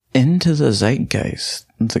Into the Zeitgeist,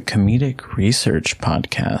 the comedic research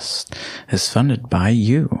podcast, is funded by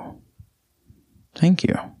you. Thank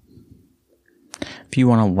you. If you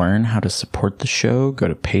want to learn how to support the show, go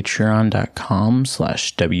to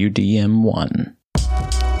patreon.com/WDM1.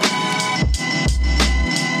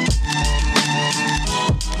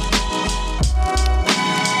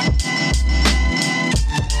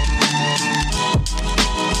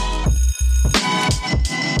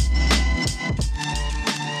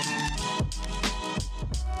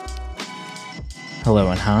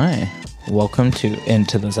 Hello and hi. Welcome to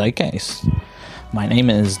Into the Zeitgeist. My name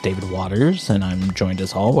is David Waters, and I'm joined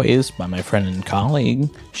as always by my friend and colleague,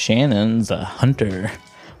 Shannon the Hunter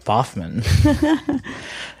Boffman.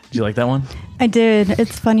 Did you like that one? I did.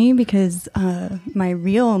 It's funny because my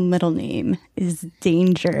real middle name is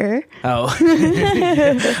Danger. Oh.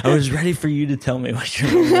 I was ready for you to tell me what your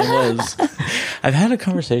middle name was. I've had a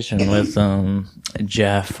conversation with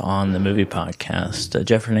Jeff on the movie podcast.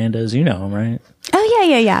 Jeff Hernandez, you know him, right? Oh,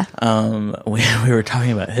 yeah. We were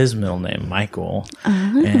talking about his middle name, Michael,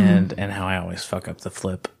 and how I always fuck up the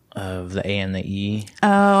flip of the A and the E. Oh,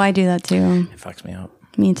 I do that too. It fucks me up.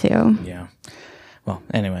 Me too. Yeah. Well,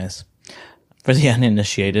 anyways, for the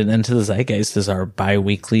uninitiated, Into the Zeitgeist is our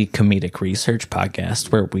bi-weekly comedic research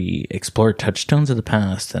podcast where we explore touchstones of the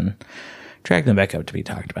past and drag them back up to be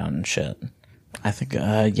talked about and shit. I think,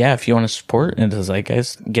 if you want to support Into the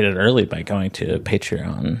Zeitgeist, get it early by going to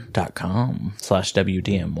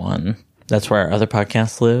patreon.com/WDM1. That's where our other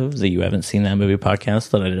podcasts live, the You Haven't Seen That Movie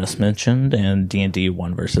podcast that I just mentioned, and D&D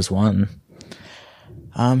 1 vs. 1.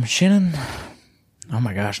 Shannon, oh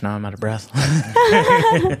my gosh, now I'm out of breath.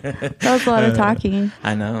 That was a lot of talking.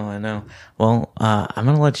 I know. Well, I'm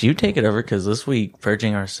going to let you take it over because this week,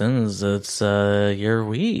 Purging Our Sins, it's your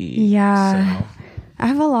week. Yeah. So. I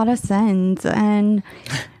have a lot of sins, and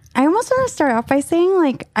I almost want to start off by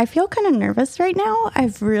saying, I feel kind of nervous right now.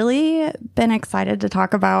 I've really been excited to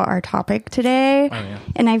talk about our topic today,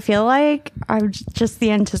 and I feel like just the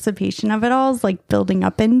anticipation of it all is, building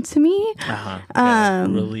up into me.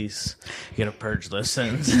 Release. You gotta purge those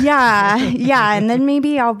sins. Yeah, and then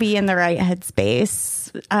maybe I'll be in the right headspace.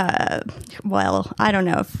 Well, I don't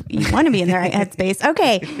know if you want to be in the right headspace.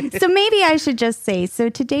 Okay, so maybe I should just say, so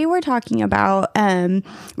today we're talking about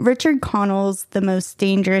Richard Connell's The Most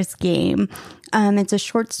Dangerous Game. It's a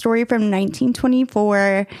short story from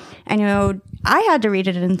 1924. I know I had to read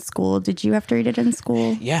it in school. Did you have to read it in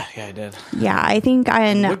school? Yeah, I did. Yeah, I think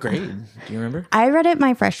What grade? Do you remember? I read it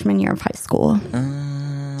my freshman year of high school.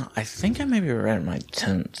 I think I maybe read it my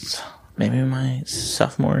 10th. Maybe my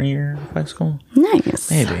sophomore year of high school.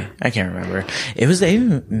 Nice. Maybe. I can't remember. It was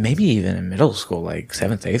maybe even in middle school,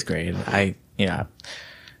 7th, 8th grade.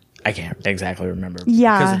 I can't exactly remember.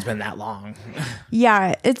 Yeah. Because it's been that long.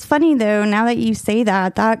 Yeah. It's funny, though, now that you say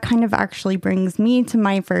that, that kind of actually brings me to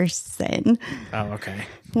my first sin. Oh, okay.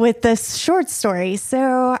 With this short story.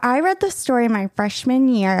 So I read this story my freshman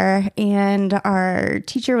year, and our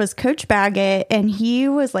teacher was Coach Baggett, and he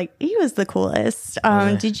was the coolest.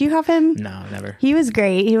 Did you have him? No, never. He was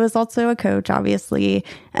great. He was also a coach, obviously.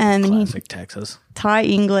 Classic Texas. Taught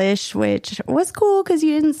English, which was cool because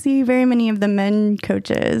you didn't see very many of the men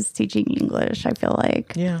coaches teaching English, I feel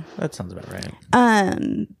like. Yeah, that sounds about right.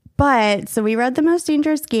 But so we read The Most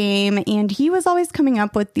Dangerous Game, and he was always coming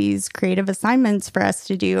up with these creative assignments for us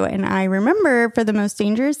to do. And I remember for The Most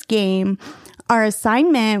Dangerous Game, our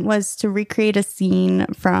assignment was to recreate a scene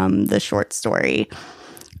from the short story.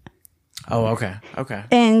 Oh, okay.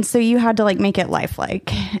 And so you had to make it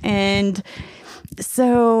lifelike. And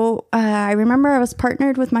so I remember I was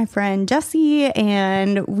partnered with my friend Jesse,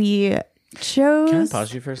 and we chose... Can I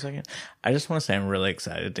pause you for a second? I just want to say I'm really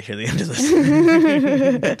excited to hear the end of this.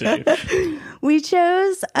 We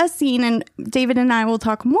chose a scene, and David and I will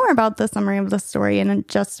talk more about the summary of the story in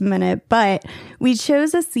just a minute, but we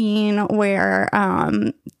chose a scene where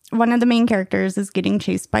one of the main characters is getting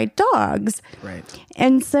chased by dogs. Right.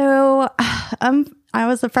 And so I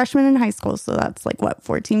was a freshman in high school, so that's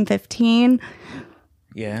 14, 15.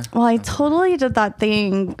 Yeah. Well, I totally did that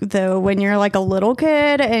thing, though, when you're a little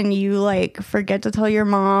kid and you forget to tell your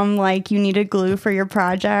mom you needed glue for your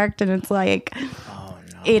project, and it's 8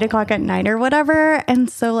 o'clock at night or whatever. And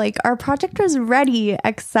so our project was ready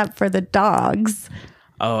except for the dogs.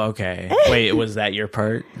 Oh, okay. Wait, was that your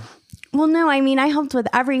part? Well, no, I mean, I helped with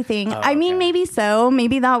everything. Oh, I mean, okay. maybe so.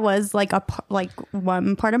 Maybe that was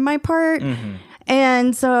one part of my part. Mm-hmm.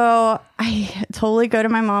 And so I totally go to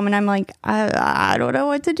my mom and I'm like, I don't know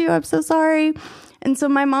what to do. I'm so sorry. And so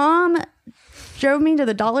my mom drove me to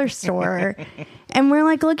the dollar store and we're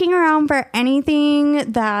like looking around for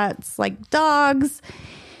anything that's like dogs.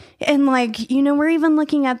 And like, you know, we're even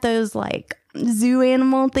looking at those like zoo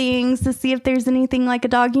animal things to see if there's anything like a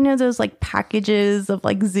dog. You know, those like packages of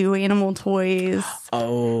like zoo animal toys.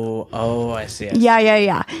 Oh, I see.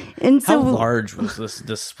 Yeah. And How so large was this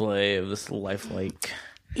display of this lifelike?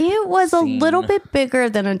 it was scene? a little bit bigger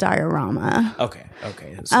than a diorama. Okay.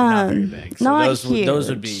 So not very big. So not those would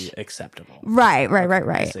huge. be acceptable. Right.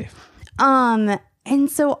 I see. And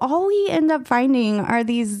so all we end up finding are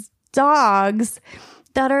these dogs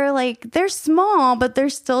that are like, they're small, but they're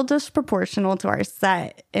still disproportional to our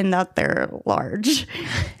set in that they're large.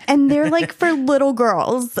 And they're like for little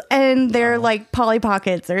girls, and they're like Polly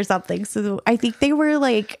Pockets or something. So I think they were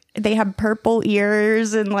like, they had purple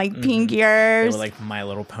ears and like pink They ears. were like My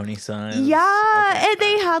Little Pony size. Yeah, and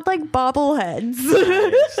they had like bobbleheads.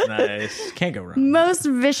 Nice. Can't go wrong. Most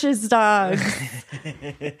vicious dogs.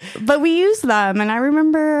 But we used them, and I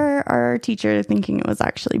remember our teacher thinking it was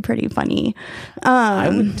actually pretty funny. I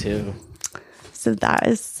would too. So that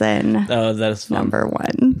is sin Oh, that is fun. number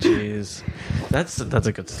one. Jeez. That's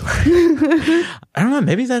a good story. I don't know.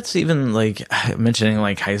 Maybe that's even like mentioning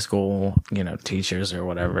like high school, you know, teachers or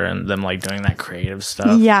whatever, and them like doing that creative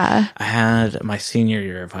stuff. Yeah. I had my senior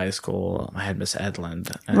year of high school, I had Miss Edland.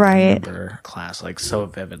 And Right. I remember class like so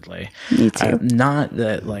vividly. Me too. Not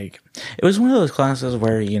that like, it was one of those classes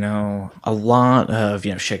where, you know, a lot of,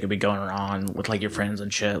 you know, shit could be going on with like your friends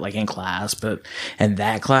and shit, like in class. But in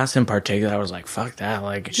that class in particular, I was like, fuck that.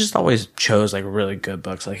 Like, I just always chose like really good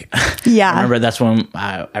books. Like, Yeah. I remember that's when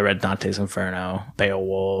I read Dante's Inferno,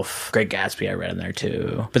 Beowulf, Great Gatsby. I read in there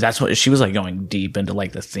too. But that's what she was like going deep into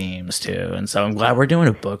like the themes too. And so I'm glad we're doing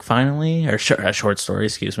a book finally, or a short story,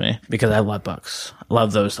 excuse me, because I love books. I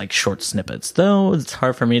love those like short snippets. Though it's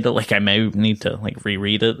hard for me to like, I may need to like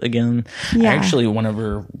reread it again. Yeah. I actually,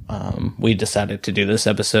 whenever we decided to do this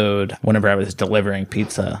episode, whenever I was delivering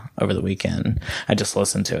pizza over the weekend, I just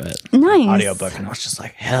listened to it. Nice. Audiobook, and I was just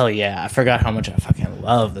like, hell yeah. I forgot how much I fucking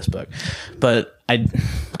love this book. But I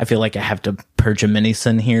feel like I have to purge a mini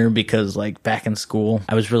sin here because like back in school,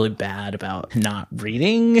 I was really bad about not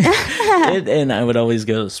reading it, and I would always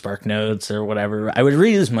go to Spark Notes or whatever. I would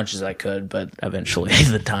read as much as I could, but eventually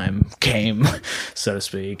the time came, so to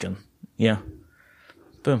speak, and yeah.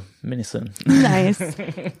 Boom, mini sin. Nice.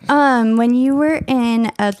 When you were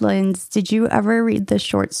in Edlands, did you ever read the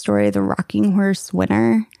short story, The Rocking Horse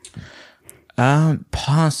Winner?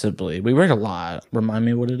 Possibly. We read a lot. Remind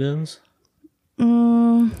me what it is.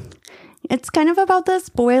 It's kind of about this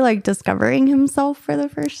boy like discovering himself for the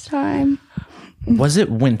first time. Was it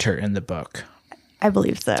winter in the book? I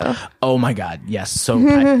believe so. Oh my god, yes. So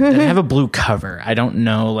did I have a blue cover? I don't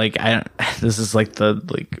know. Like this is like the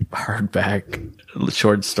like hardback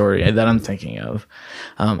short story that I'm thinking of.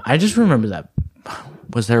 I just remember that.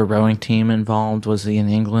 Was there a rowing team involved? Was he in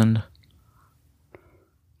England?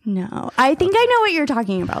 No. I think I know what you're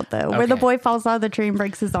talking about, though, where the Okay. boy falls out of the tree and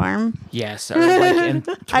breaks his arm. Yes. Or like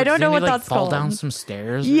I don't know didn't what he, like, that's fall called. down some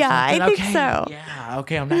stairs. Or Yeah, I something? think Okay, so. Yeah.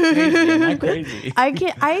 Okay. I'm not crazy. I'm not crazy.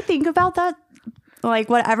 I think about that, like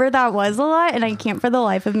whatever that was a lot, and I can't for the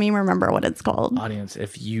life of me remember what it's called. Audience,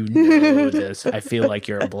 if you know this, I feel like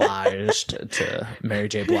you're obliged to Mary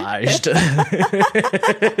J. Blige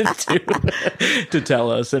to tell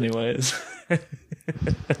us, anyways. But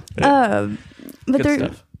Good there,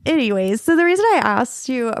 stuff. anyways, so the reason I asked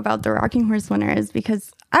you about The Rocking Horse Winner is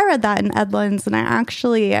because I read that in Edlands, and I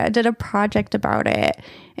actually did a project about it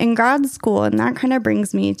in grad school, and that kind of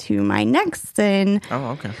brings me to my next sin.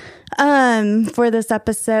 Oh, okay. For this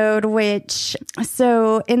episode,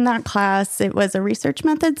 so in that class, it was a research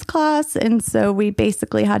methods class. And so we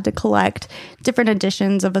basically had to collect different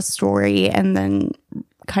editions of a story and then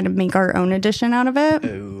kind of make our own edition out of it.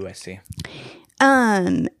 Oh, I see.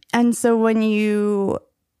 And so when you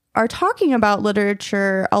are talking about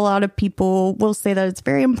literature, a lot of people will say that it's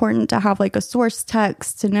very important to have like a source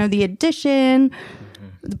text, to know the edition,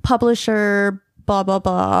 the publisher, blah, blah,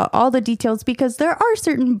 blah, all the details, because there are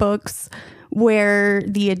certain books where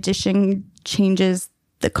the edition changes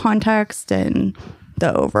the context and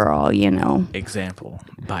the overall, you know. Example,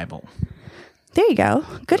 Bible. There you go.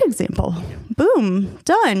 Good example. Boom.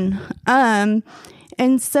 Done.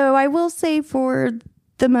 And so I will say for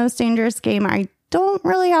The Most Dangerous Game, I don't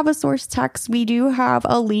really have a source text. We do have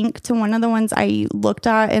a link to one of the ones I looked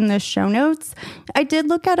at in the show notes. I did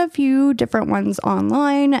look at a few different ones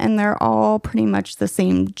online, and they're all pretty much the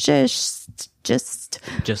same gist.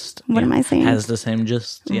 What am I saying? Has the same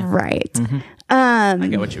gist. Yeah. Right. I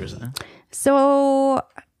get what you were saying. So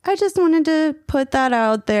I just wanted to put that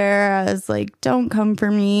out there as like, don't come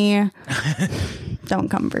for me. Don't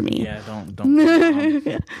come for me. Yeah, don't.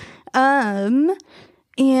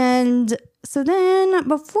 And So then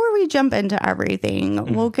before we jump into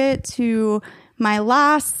everything, we'll get to my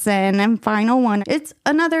last sin and final one. It's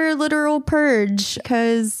another literal purge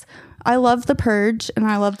because I love The Purge and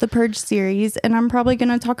I love the Purge series, and I'm probably going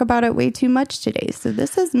to talk about it way too much today. So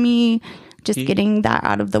this is me just getting that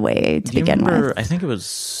out of the way to begin with. I think it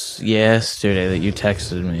was yesterday that you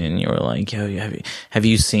texted me and you were like, yo, have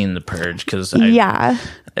you seen The Purge? Because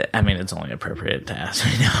I mean, it's only appropriate to ask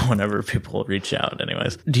right now whenever people reach out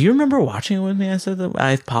anyways. Do you remember watching it with me? I said that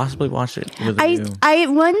I possibly watched it with you.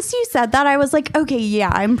 Once you said that, I was like, okay, yeah,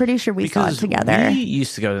 I'm pretty sure we saw it together. We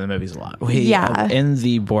used to go to the movies a lot. In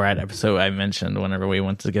the Borat episode, I mentioned whenever we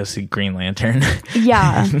went to go see Green Lantern.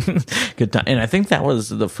 Yeah. Good time. And I think that was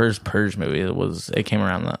the first Purge movie. It came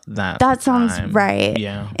around that That sounds time. right.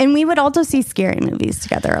 Yeah. And we would also see scary movies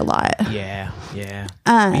together a lot. Yeah.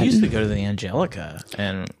 We used to go to the Angelica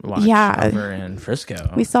and watch over in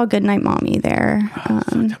Frisco. We saw Goodnight Mommy there. Fuck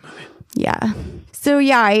that movie. Yeah. So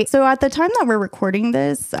at the time that we're recording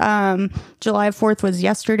this, July 4th was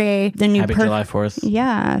yesterday. The new Happy July 4th.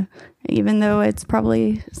 Yeah. Even though it's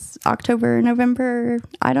probably October, November,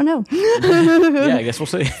 I don't know. Yeah, I guess we'll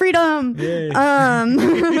see. Freedom. Yay. Love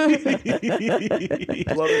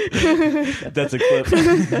it. That's a clip.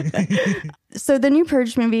 So the new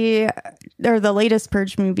Purge movie, or the latest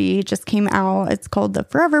Purge movie, just came out. It's called The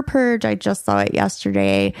Forever Purge. I just saw it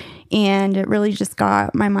yesterday, and it really just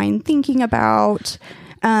got my mind thinking about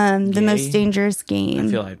the most dangerous game.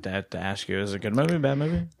 I feel like I have to ask you, is it a good movie, bad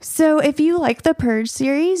movie? So if you like the Purge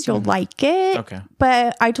series, you'll like it. Okay.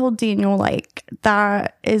 But I told Daniel, like,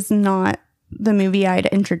 that is not the movie I'd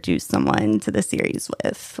introduce someone to the series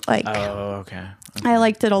with. Like, oh, okay. I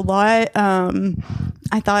liked it a lot.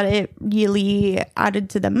 I thought it really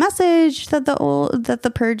added to the message that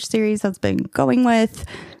the Purge series has been going with.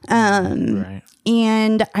 Right.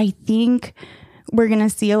 And I think we're going to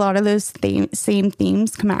see a lot of those same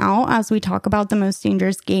themes come out as we talk about the most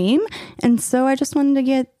dangerous game. And so I just wanted to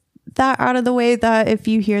get that out of the way, that if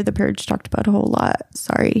you hear the Purge talked about a whole lot,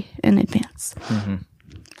 sorry in advance. Mm-hmm.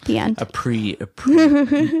 The end. A pre-sin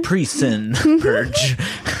purge.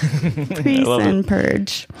 Pre-sin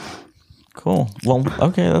purge. Cool. Well,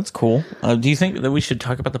 okay, that's cool. Do you think that we should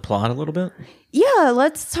talk about the plot a little bit? Yeah,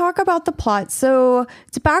 let's talk about the plot. So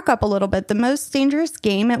to back up a little bit, The Most Dangerous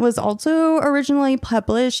Game, it was also originally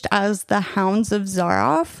published as The Hounds of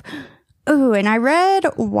Zaroff. Oh, and I read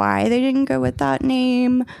why they didn't go with that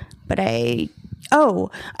name, but I think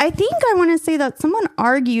I want to say that someone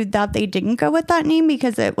argued that they didn't go with that name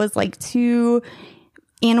because it was like too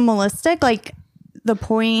animalistic, like the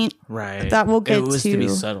point that we'll get to. It was to be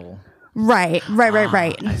subtle. Right.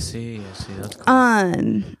 I see. That's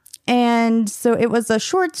cool. And so it was a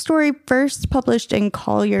short story first published in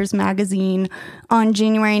Collier's magazine on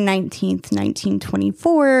January 19th,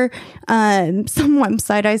 1924. Some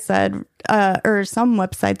website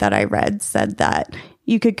that I read said that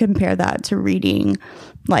you could compare that to reading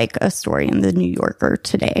like a story in the New Yorker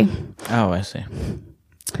today. Oh, I see.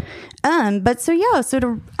 So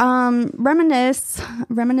to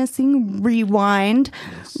reminiscing rewind,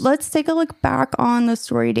 let's take a look back on the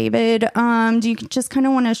story, David. Do you just kind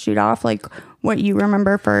of want to shoot off like what you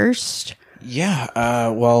remember first? Yeah.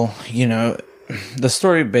 Well, the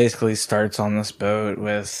story basically starts on this boat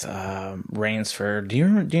with Rainsford. Do you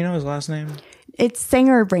know his last name? It's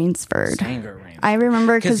Sanger Rainsford. I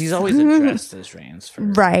remember because he's always addressed as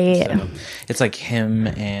Rainsford, right? So it's like him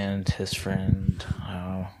and his friend.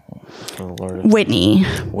 For the Lord of Whitney,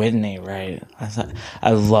 right?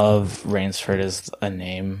 I love Rainsford as a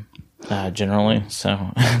name generally,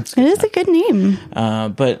 so it is a good name.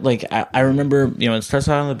 But like I remember, it starts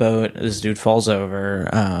out on the boat. This dude falls over.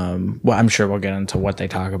 Well, I'm sure we'll get into what they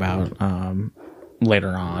talk about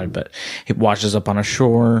later on, but he washes up on a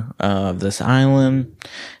shore of this island.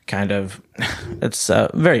 Kind of, it's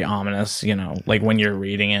very ominous, like when you're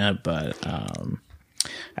reading it, but.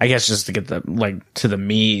 I guess just to get to the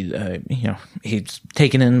meat, he's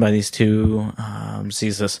taken in by these two,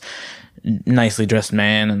 sees this nicely dressed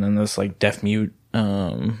man and then this like deaf mute,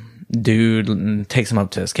 dude, and takes him up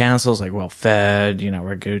to his castle. It's like well fed,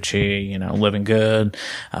 we're Gucci, living good.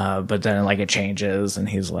 But then like it changes and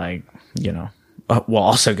he's like, we'll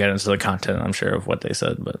also get into the content, I'm sure, of what they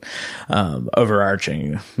said, but,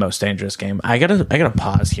 overarching most dangerous game. I gotta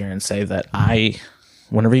pause here and say that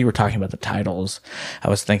whenever you were talking about the titles, I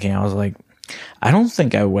was like, I don't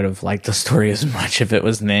think I would have liked the story as much if it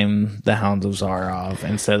was named The Hounds of Zaroff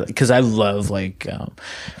instead, because I love it's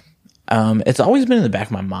always been in the back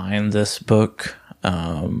of my mind, this book,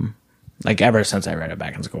 like ever since I read it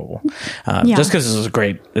back in school, just because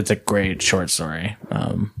it's a great short story.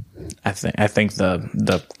 I think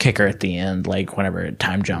the kicker at the end, like whenever it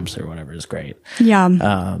time jumps or whatever, is great.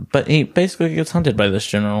 Yeah. But he basically gets hunted by this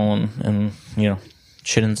general, and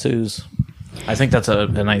shit ensues. I think that's a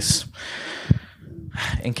nice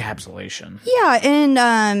encapsulation. Yeah,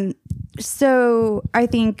 and so I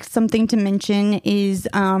think something to mention is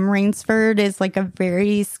Rainsford is like a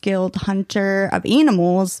very skilled hunter of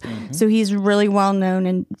animals. Mm-hmm. So he's really well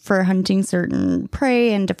known for hunting certain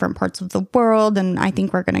prey in different parts of the world. And I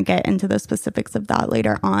think we're going to get into the specifics of that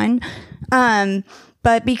later on.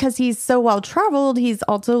 But because he's so well traveled, he's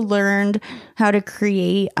also learned how to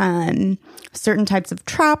create certain types of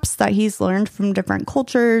traps that he's learned from different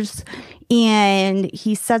cultures. And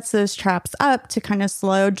he sets those traps up to kind of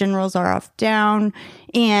slow General Zaroff down.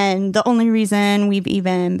 And the only reason we've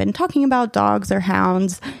even been talking about dogs or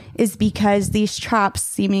hounds is because these traps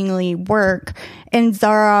seemingly work. And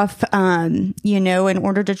Zaroff, in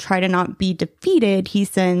order to try to not be defeated, he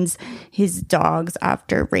sends his dogs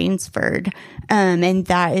after Rainsford. And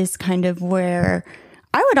that is kind of where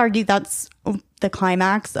I would argue that's the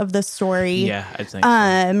climax of the story. Yeah, I think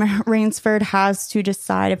so. Rainsford has to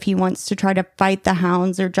decide if he wants to try to fight the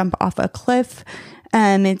hounds or jump off a cliff.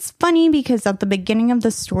 It's funny because at the beginning of the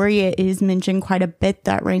story, it is mentioned quite a bit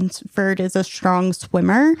that Rainsford is a strong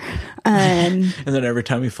swimmer. And then every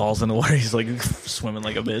time he falls in the water, he's like swimming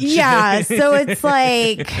like a bitch. Yeah, so it's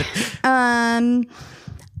like...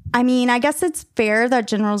 I guess it's fair that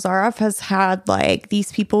General Zaroff has had like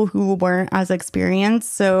these people who weren't as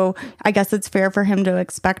experienced. So I guess it's fair for him to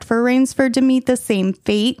expect for Rainsford to meet the same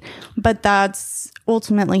fate, but that's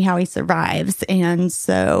ultimately how he survives. And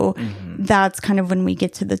so that's kind of when we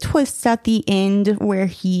get to the twist at the end where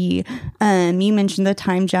he, you mentioned the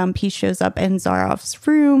time jump. He shows up in Zaroff's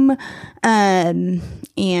room,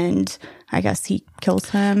 and I guess he kills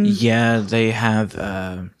him. Yeah, they have,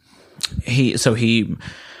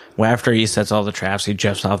 after he sets all the traps, he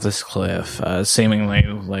jumps off this cliff. Seemingly,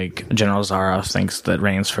 like General Zaroff thinks that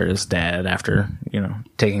Rainsford is dead after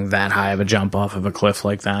taking that high of a jump off of a cliff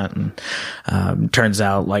like that, and turns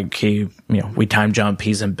out like we time jump.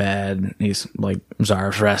 He's in bed. He's like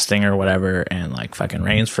Zaroff's resting or whatever, and like fucking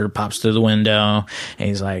Rainsford pops through the window, and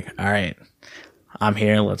he's like, "All right, I'm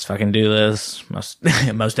here. Let's fucking do this. Most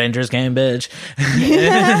dangerous game, bitch."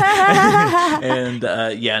 And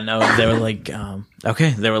they were like,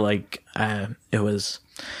 okay. They were like, it was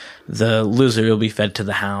the loser will be fed to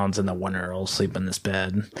the hounds, and the winner will sleep in this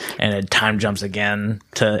bed. And it time jumps again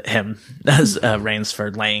to him as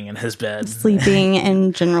Rainsford laying in his bed, sleeping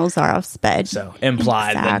in General Zaroff's bed. So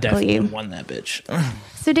implied that definitely won that bitch.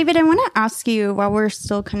 So David, I want to ask you while we're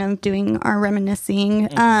still kind of doing our reminiscing.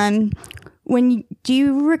 Do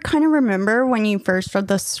you kind of remember when you first read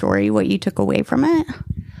the story, what you took away from it?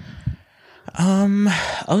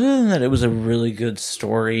 Other than that, it was a really good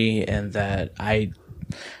story, and that I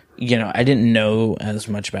didn't know as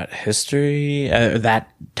much about history,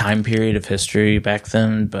 that time period of history back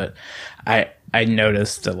then, but I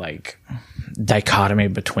noticed the like dichotomy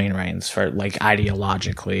between Rainsford, like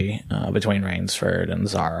ideologically, between Rainsford and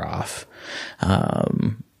Zaroff.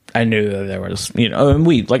 I knew that there was, and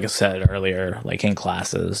we, like I said earlier, like in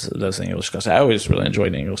classes, those English classes, I always really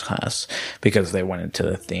enjoyed the English class because they went into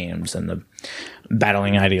the themes and the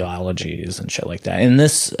battling ideologies and shit like that. In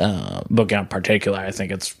this book in particular, I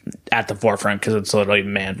think it's at the forefront because it's literally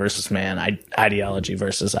man versus man, ideology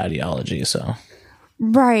versus ideology. So,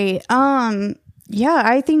 right. Yeah,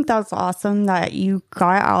 I think that's awesome that you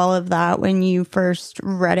got all of that when you first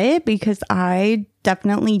read it, because I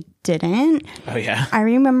definitely didn't. Oh, yeah. I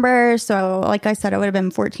remember, so like I said, I would have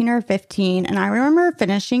been 14 or 15, and I remember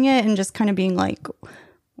finishing it and just kind of being like,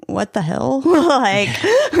 what the hell? Like,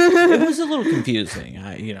 it was a little confusing.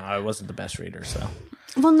 I wasn't the best reader, so.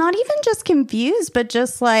 Well, not even just confused, but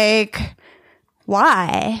just like,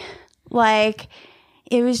 why? Like,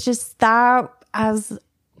 it was just that as...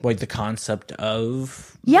 Like the concept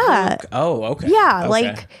of... Yeah. Oh, okay. Yeah, okay.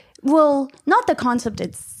 like, well, not the concept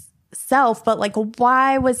itself, but like,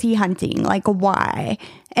 why was he hunting? Like, why?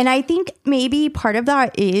 And I think maybe part of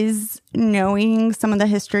that is knowing some of the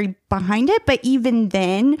history behind it. But even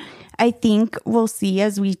then, I think we'll see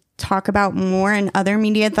as we talk about more in other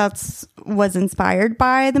media was inspired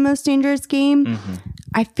by The Most Dangerous Game. Mm-hmm.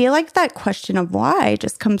 I feel like that question of why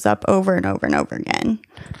just comes up over and over and over again.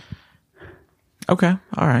 Okay.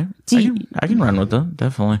 All right. I can run with it.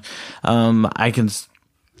 Definitely. I guess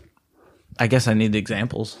I need the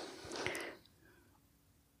examples.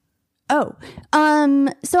 Oh,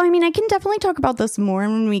 so I mean, I can definitely talk about this more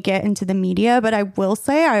when we get into the media, but I will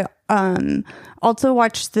say I also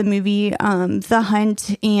watched the movie The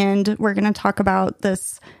Hunt, and we're going to talk about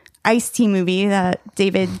this Ice-T movie that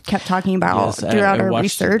David kept talking about throughout our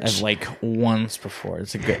research. It like once before.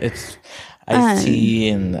 It's Ice-T,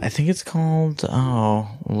 and I think it's called, oh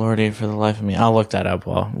Lordy, for the life of me, I'll look that up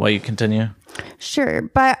while you continue. Sure.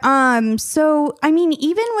 But so I mean,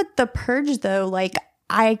 even with The Purge though, like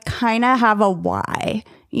I kind of have a why.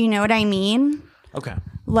 You know what I mean? Okay.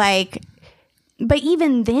 Like, but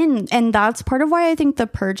even then, and that's part of why I think The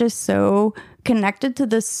Purge is so connected to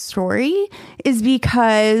this story, is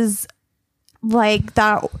because like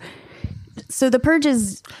that. So The Purge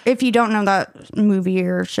is, if you don't know that movie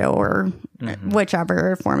or show or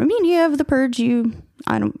whichever form of media of The Purge you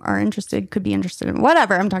are interested, could be interested in,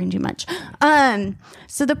 whatever, I'm talking too much.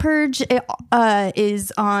 So The Purge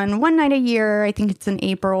is on one night a year. I think it's in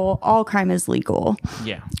April. All crime is legal.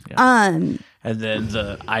 Yeah. And then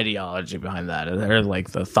the ideology behind that, or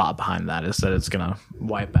like the thought behind that, is that it's going to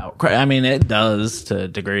wipe out. I mean, it does to a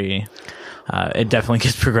degree. It definitely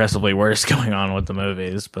gets progressively worse going on with the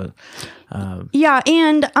movies, but yeah,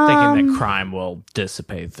 and thinking that crime will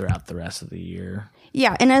dissipate throughout the rest of the year.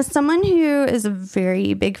 Yeah, and as someone who is a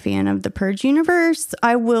very big fan of the Purge universe,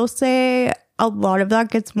 I will say a lot of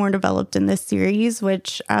that gets more developed in this series,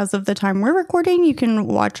 which as of the time we're recording, you can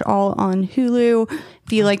watch all on Hulu.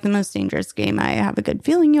 If you like The Most Dangerous Game, I have a good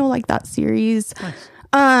feeling you'll like that series.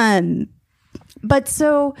 Nice. But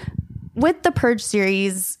so with the Purge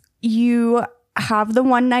series, you have the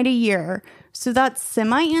one night a year. So that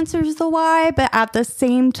semi-answers the why, but at the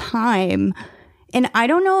same time, and I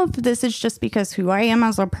don't know if this is just because who I am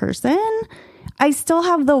as a person, I still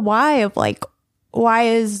have the why of like, why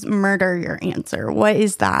is murder your answer? What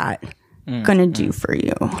is that going to do for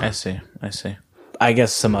you? I see. I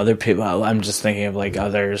guess some other people, I'm just thinking of like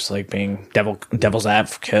others like being devil's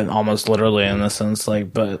advocate almost literally in the sense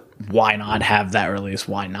like, but why not have that release?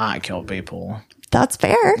 Why not kill people? That's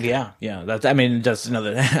fair. Yeah. That's, I mean, just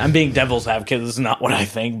another, I'm being devil's advocate. This is not what I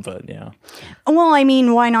think, but yeah. Well, I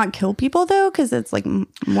mean, why not kill people though? Because it's like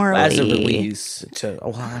morally. As a release to,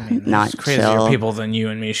 well, I mean, not there's crazier chill people than you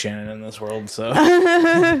and me, Shannon, in this world. So,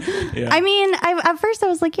 yeah. I mean, at first I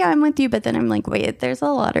was like, yeah, I'm with you. But then I'm like, wait, there's a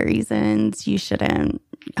lot of reasons you shouldn't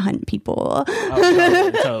hunt people.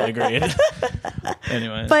 Totally agreed.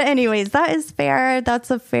 Anyways, that is fair.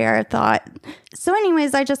 That's a fair thought. So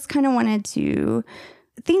anyways, I just kind of wanted to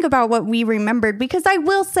think about what we remembered, because I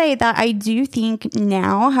will say that I do think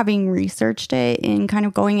now, having researched it and kind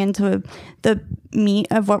of going into the meat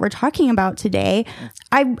of what we're talking about today,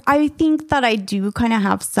 I think that I do kind of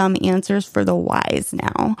have some answers for the whys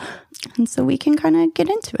now. And so we can kind of get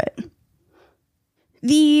into it.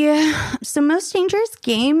 So Most Dangerous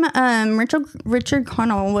Game, Richard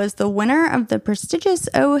Connell was the winner of the prestigious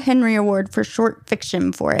O. Henry Award for short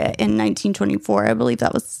fiction for it in 1924. I believe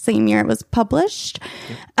that was the same year it was published.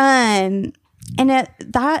 And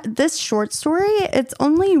this short story, it's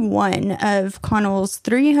only one of Connell's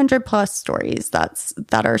 300 plus stories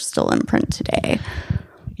that are still in print today.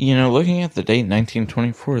 You know, looking at the date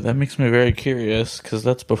 1924, that makes me very curious, because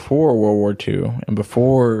that's before World War II and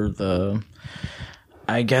before the...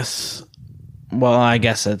 I guess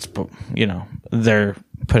it's, you know, they're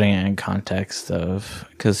putting it in context of,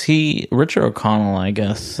 because Richard O'Connell, I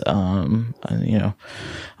guess, you know,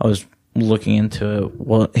 I was looking into it.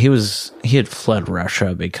 Well, he had fled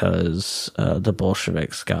Russia because the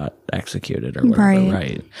Bolsheviks got executed or whatever,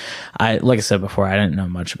 right? Like I said before, I didn't know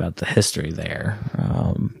much about the history there,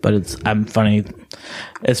 but it's funny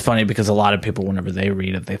because a lot of people, whenever they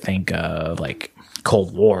read it, they think of like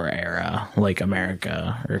Cold War era, like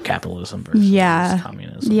America or capitalism versus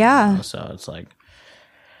communism. Yeah. You know? So it's like,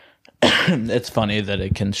 it's funny that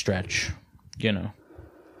it can stretch, you know.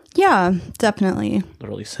 Yeah, definitely.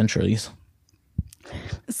 Literally centuries.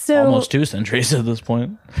 So almost 2 centuries at this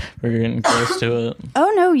point. We're getting close to it.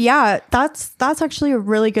 Oh no, yeah. That's actually a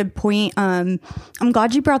really good point. I'm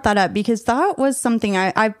glad you brought that up, because that was something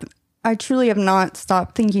I truly have not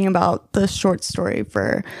stopped thinking about the short story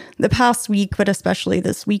for the past week, but especially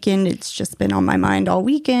this weekend. It's just been on my mind all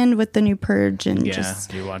weekend with the new Purge and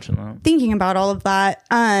just you watching that? Thinking about all of that.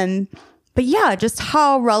 But yeah, just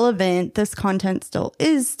how relevant this content still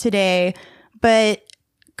is today. But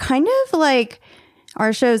kind of like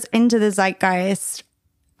our show's into the zeitgeist,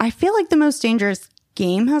 I feel like The Most Dangerous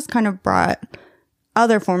Game has kind of brought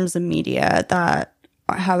other forms of media that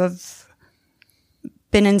have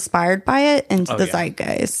been inspired by it into the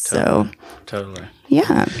zeitgeist. Totally.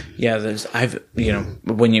 Yeah. You know,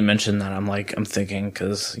 when you mentioned that, I'm thinking,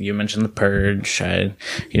 because you mentioned The Purge,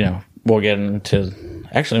 we'll get into,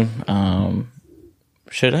 actually,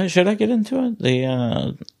 should I get into it?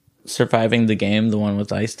 The Surviving the Game, the one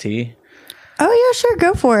with Ice-T. Oh, yeah, sure.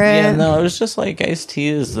 Go for it. Yeah, no, it was just like Ice-T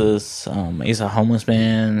is this, he's a homeless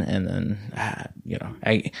man, and then,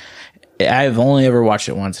 I've only ever watched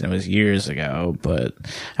it once, and it was years ago, but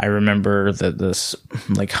I remember that this,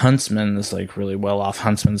 like, huntsman, this, like, really well-off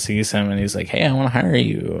huntsman sees him, and he's like, hey, I want to hire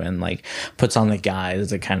you, and, like, puts on the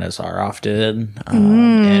guise that kind of Zaroff did,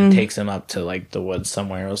 and takes him up to, like, the woods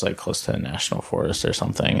somewhere. It was, like, close to a national forest or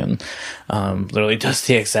something, and literally does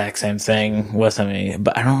the exact same thing with him,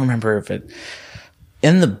 but I don't remember if it...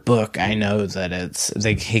 In the book, I know that it's,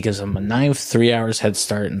 like, he gives him a knife, 3 hours head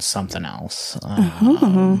start, and something else.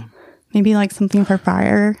 Maybe like something for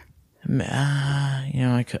fire.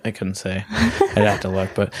 I couldn't say. I'd have to look,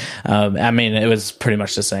 but I mean, it was pretty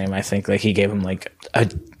much the same. I think like he gave him like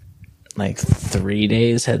 3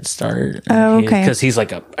 days head start. Oh, okay. Because he's like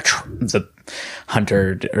the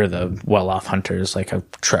hunter or the well-off hunter is like a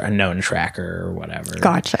known tracker or whatever.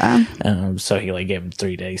 Gotcha. So he like gave him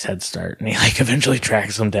 3 days head start, and he like eventually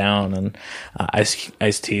tracks him down, and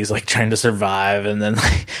Ice-T is like trying to survive, and then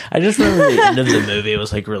like I just remember the end of the movie. It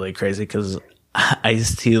was like really crazy because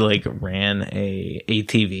Ice-T like ran a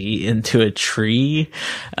ATV into a tree,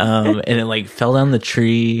 and it like fell down the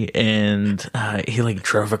tree, and he like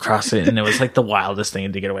drove across it, and it was like the wildest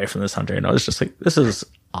thing to get away from this hunter. And I was just like, this is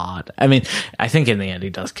odd. I mean, I think in the end he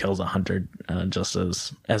does kill the hunter, just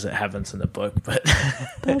as it happens in the book. But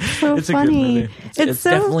that's so it's funny. A good movie. It's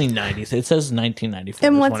definitely 90s. It says 1994.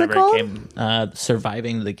 And what's it called?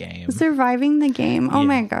 Surviving the Game. Surviving the Game. Oh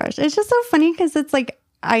my gosh, it's just so funny because it's like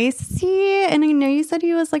Ice-T, and I know you said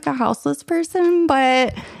he was like a houseless person,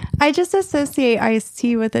 but I just associate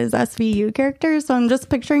Ice-T with his SVU character, so I'm just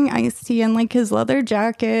picturing Ice-T in like his leather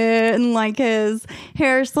jacket and like his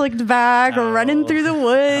hair slicked back, running through the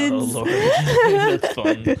woods. Oh Lord, that's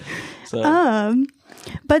fun. So.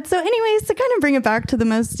 But so anyways, to kind of bring it back to The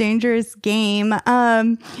Most Dangerous Game,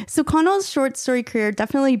 so Connell's short story career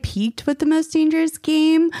definitely peaked with The Most Dangerous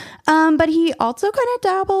Game, but he also kind of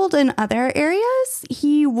dabbled in other areas.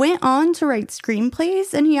 He went on to write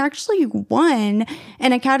screenplays, and he actually won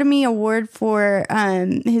an Academy Award for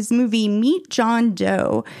his movie Meet John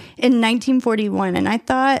Doe in 1941, and I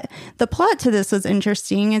thought the plot to this was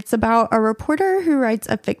interesting. It's about a reporter who writes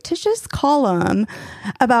a fictitious column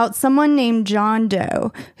about someone named John Doe,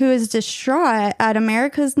 who is distraught at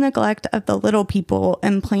America's neglect of the little people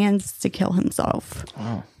and plans to kill himself.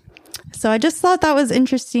 Wow. So I just thought that was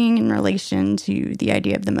interesting in relation to the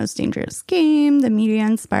idea of The Most Dangerous Game, the media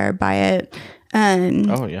inspired by it.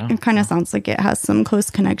 Oh, yeah. It kind of sounds like it has some close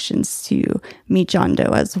connections to Meet John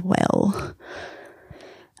Doe as well.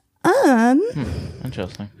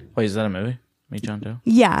 Interesting. Wait, is that a movie? Meet John Doe?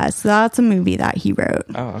 Yeah, so that's a movie that he wrote.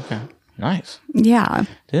 Oh, okay. Nice. Yeah.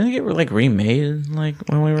 Didn't it get like remade like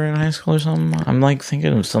when we were in high school or something? I'm like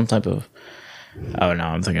thinking of some type of. Oh no,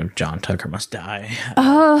 I'm thinking of John Tucker Must Die.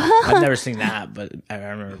 Oh, I've never seen that, but I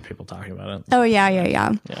remember people talking about it. Oh yeah.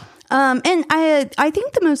 Yeah. And I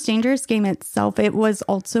think The Most Dangerous Game itself, it was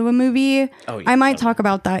also a movie. Oh, yeah, I might talk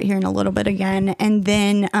about that here in a little bit again. And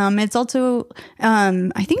then it's also,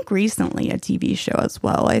 I think recently a TV show as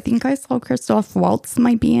well. I think I saw Christoph Waltz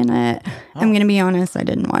might be in it. I'm going to be honest, I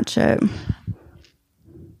didn't watch it.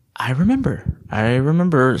 I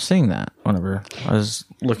remember seeing that whenever I was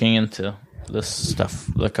looking into this stuff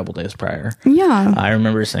a couple days prior. Yeah. I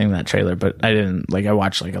remember seeing that trailer, but I didn't I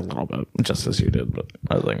watched like a little bit just as you did, but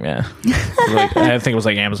I was like, yeah. I think it was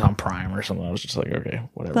like Amazon Prime or something. I was just like, okay,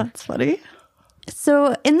 whatever. That's funny.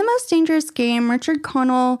 So in The Most Dangerous Game, Richard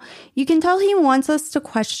Connell, you can tell he wants us to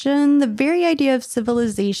question the very idea of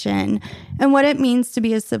civilization and what it means to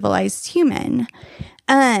be a civilized human.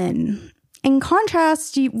 In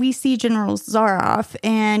contrast, we see General Zaroff,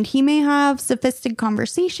 and he may have sophisticated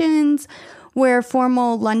conversations, wear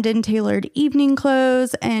formal London-tailored evening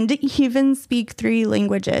clothes, and even speak 3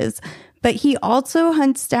 languages. But he also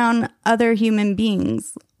hunts down other human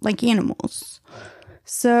beings, like animals.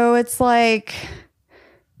 So it's like,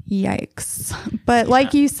 yikes. But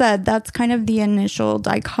like you said, that's kind of the initial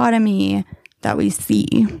dichotomy that we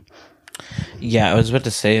see. Yeah, I was about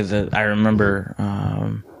to say that I remember,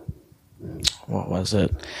 what was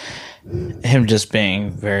it? Him just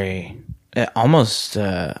being very, almost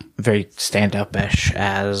very stand-up-ish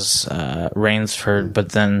as Rainsford,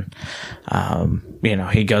 but then,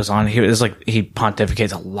 he goes on. He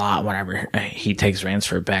pontificates a lot whenever he takes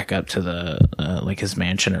Rainsford back up to the his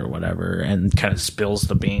mansion or whatever, and kind of spills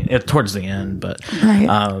the bean towards the end. But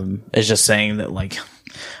right. It's just saying that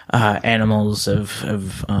animals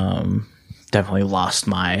have definitely lost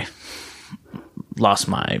my lost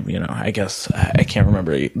my, I guess I can't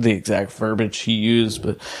remember the exact verbiage he used,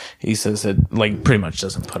 but he says it like pretty much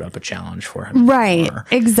doesn't put up a challenge for him. Right. Anymore.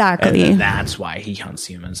 Exactly. And that's why he hunts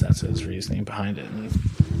humans. That's his reasoning behind it.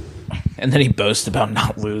 And then he boasts about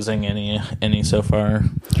not losing any so far.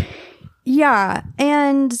 Yeah.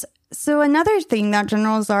 And so another thing that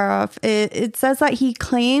General Zaroff, it says that he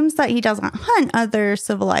claims that he doesn't hunt other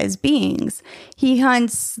civilized beings. He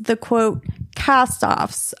hunts the, quote,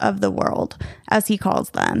 cast-offs of the world, as he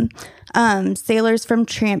calls them. Sailors from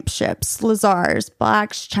tramp ships, Lazars,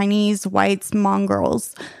 blacks, Chinese, whites,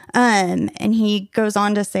 mongrels. And he goes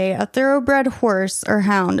on to say, a thoroughbred horse or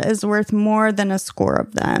hound is worth more than a score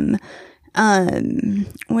of them.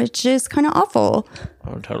 Which is kind of awful.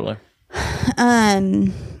 Oh, totally.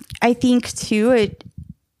 I think too,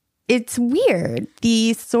 it's weird.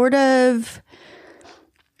 The sort of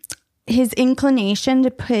his inclination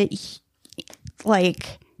to put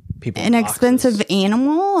like People an boxes. expensive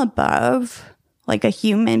animal above like a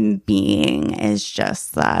human being is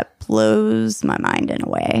just that blows my mind in a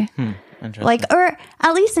way. Like, or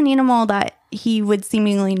at least an animal that he would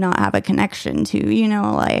seemingly not have a connection to,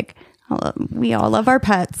 like we all love our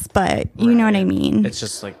pets, but you know what I mean? It's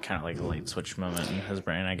just like kind of like a light switch moment in his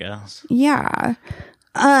brain, I guess. Yeah.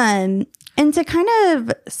 And to kind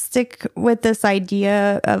of stick with this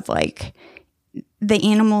idea of like the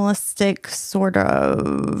animalistic sort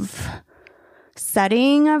of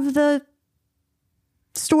setting of the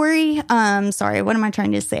story. Sorry, what am I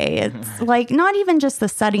trying to say? It's like not even just the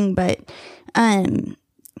setting, but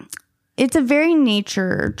it's a very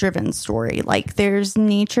nature-driven story. Like, there's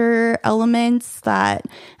nature elements that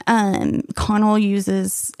Connell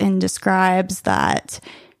uses and describes that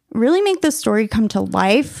really make the story come to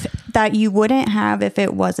life that you wouldn't have if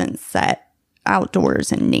it wasn't set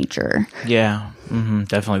outdoors in nature. Yeah,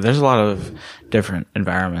 definitely. There's a lot of different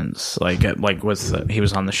environments. Like with he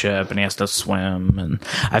was on the ship and he has to swim, and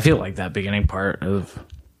I feel like that beginning part of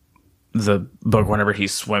the book, whenever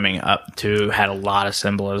he's swimming up to, had a lot of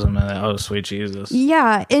symbolism in it. Oh, sweet Jesus.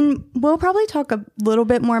 Yeah, and we'll probably talk a little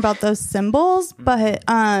bit more about those symbols, but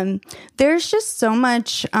there's just so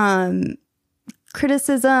much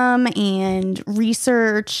criticism and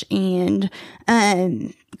research and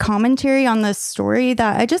commentary on this story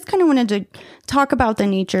that I just kind of wanted to talk about the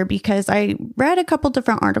nature, because I read a couple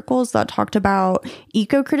different articles that talked about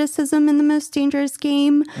eco-criticism in The Most Dangerous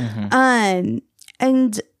Game.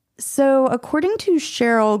 And so according to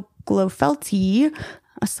Cheryl Glofelty,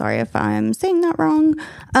 sorry if I'm saying that wrong,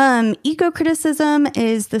 eco-criticism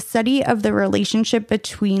is the study of the relationship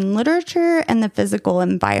between literature and the physical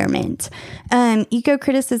environment.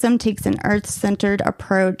 Eco-criticism takes an earth-centered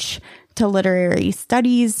approach to literary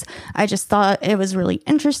studies. I just thought it was really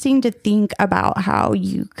interesting to think about how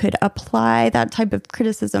you could apply that type of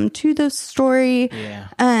criticism to the story. Yeah.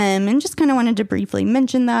 And just kind of wanted to briefly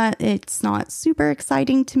mention that. It's not super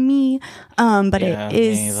exciting to me, but Yeah, it me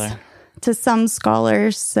is either. to some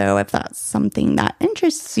scholars. So if that's something that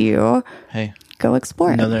interests you, Hey, go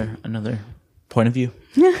explore it. another point of view.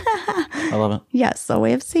 I love it. Yes, a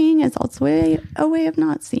way of seeing is also a way of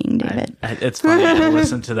not seeing, David. It's funny. I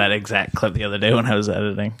listened to that exact clip the other day when I was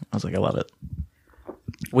editing. I was like, I love it.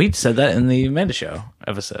 We said that in the Amanda Show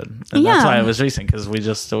episode, and that's why I was racing, because we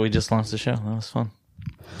just launched the show. That was fun.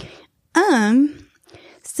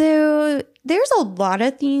 So there's a lot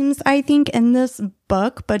of themes, I think, in this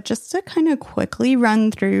book, but just to kind of quickly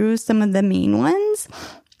run through some of the main ones.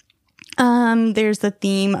 There's the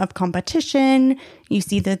theme of competition. You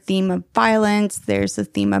see the theme of violence. There's the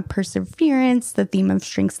theme of perseverance, the theme of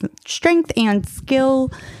strength and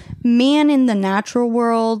skill, man in the natural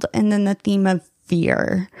world, and then the theme of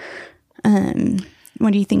fear.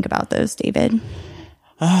 What do you think about those, David?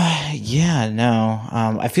 I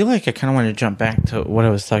feel like I kind of want to jump back to what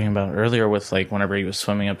I was talking about earlier with like whenever he was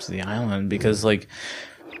swimming up to the island, because like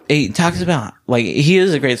he talks about, like, he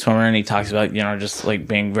is a great swimmer, and he talks about, just like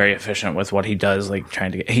being very efficient with what he does, like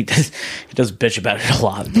trying to get, he does bitch about it a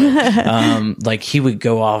lot, but, like he would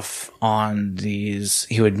go off on these,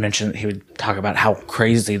 he would talk about how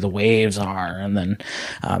crazy the waves are, and then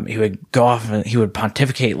he would go off and he would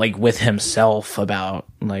pontificate like with himself about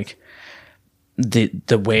like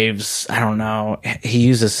the waves. I don't know, he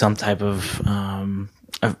uses some type of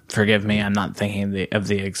forgive me, I'm not thinking of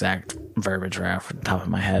the exact verbiage right off the top of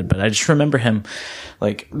my head, but I just remember him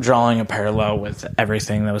like drawing a parallel with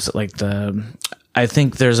everything that was like I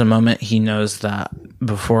think there's a moment he knows that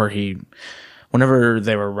before he whenever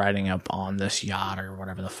they were riding up on this yacht or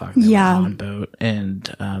whatever the fuck, they were on boat,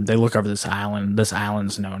 and they look over this island. This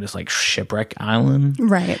island's known as like Shipwreck Island,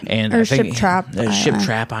 right? And or I think Ship Trap, Ship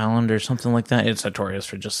Trap Island or something like that. It's notorious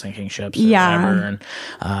for just sinking ships, or whatever.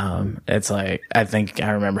 And it's like I think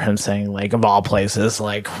I remember him saying like, of all places,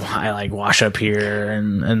 like I like wash up here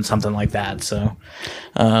and something like that. So,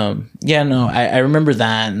 I remember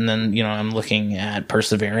that, and then I'm looking at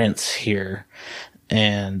Perseverance here,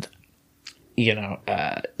 and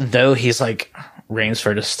though he's like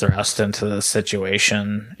Rainsford is thrust into the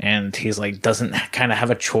situation, and he's like doesn't kind of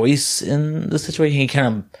have a choice in the situation. He kind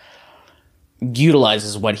of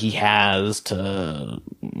utilizes what he has to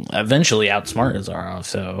eventually outsmart Azarov.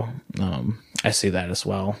 So I see that as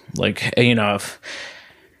well. Like if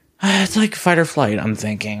it's like fight or flight, I'm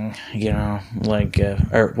thinking, like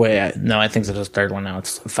I think it's the third one now.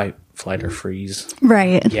 It's fight, flight, or freeze.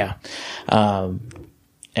 Right. Yeah.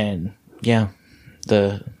 And yeah,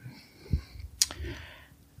 the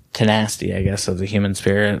tenacity, I guess, of the human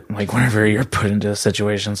spirit. Like whenever you're put into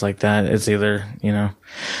situations like that, it's either,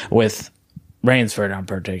 with Rainsford in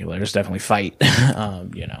particular, it's definitely fight.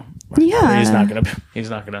 He's not gonna,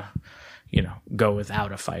 go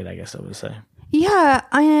without a fight, I guess I would say. Yeah.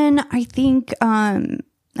 And I think,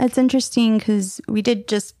 it's interesting because we did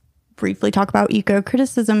just briefly talk about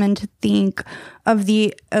eco-criticism, and to think of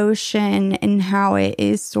the ocean and how it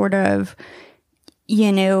is sort of,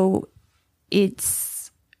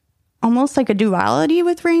 it's almost like a duality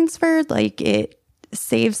with Rainsford. Like it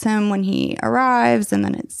saves him when he arrives, and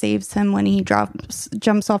then it saves him when he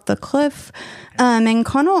jumps off the cliff. And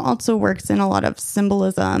Connell also works in a lot of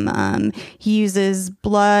symbolism. He uses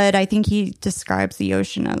blood. I think he describes the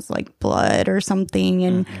ocean as like blood or something,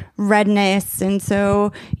 and redness. And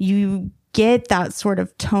so you get that sort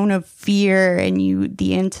of tone of fear and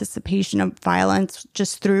the anticipation of violence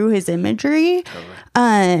just through his imagery.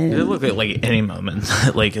 Totally. It looked like any moment,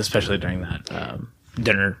 like especially during that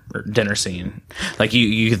dinner scene, like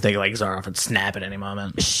you could think like Azarov would snap at any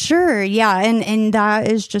moment. Sure, yeah, and that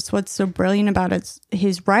is just what's so brilliant about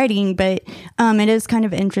his writing. But it is kind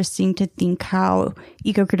of interesting to think how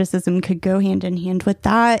eco-criticism could go hand in hand with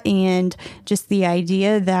that, and just the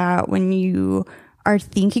idea that when you are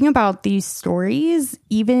thinking about these stories,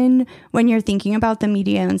 even when you're thinking about the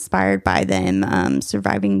media inspired by them,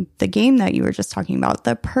 Surviving the Game that you were just talking about,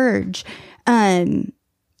 The Purge,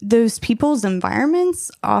 those people's environments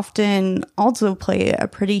often also play a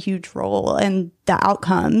pretty huge role in the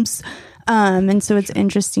outcomes. And so it's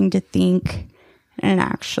interesting to think and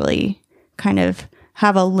actually kind of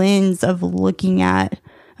have a lens of looking at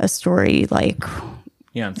a story like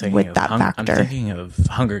I'm thinking with of that factor. I'm thinking of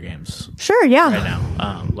Hunger Games. Sure, yeah. Right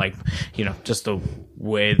now, just the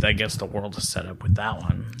way I guess the world is set up with that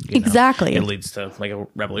one. Exactly. It leads to like a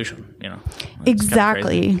revolution. It's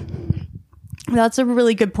exactly. That's a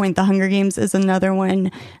really good point. The Hunger Games is another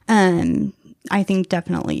one. I think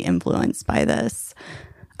definitely influenced by this.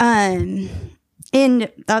 And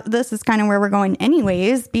this is kind of where we're going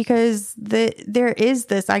anyways, because there is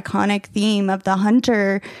this iconic theme of the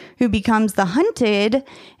hunter who becomes the hunted,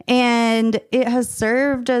 and it has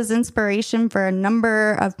served as inspiration for a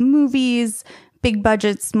number of movies, big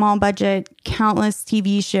budget, small budget, countless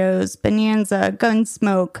TV shows, Bonanza,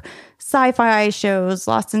 Gunsmoke, sci-fi shows,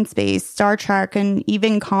 Lost in Space, Star Trek, and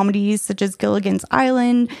even comedies such as Gilligan's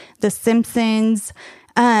Island, The Simpsons.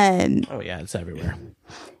 It's everywhere.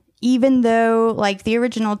 Even though like the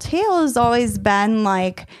original tale has always been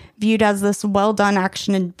like viewed as this well done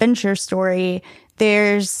action adventure story,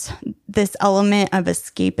 there's this element of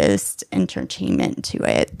escapist entertainment to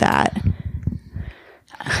it that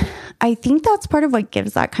I think that's part of what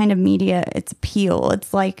gives that kind of media its appeal.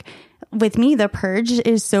 It's like with me, The Purge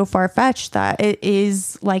is so far fetched that it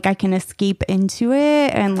is like I can escape into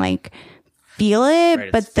it and like feel it,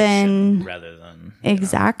 right, but then rather than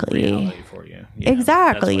exactly reality for you.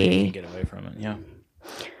 Exactly. That's why you can get away from it. Yeah.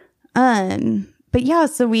 But yeah,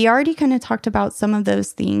 so we already kind of talked about some of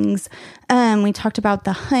those things. We talked about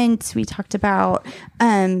the hunt. We talked about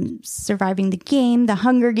Surviving the Game, the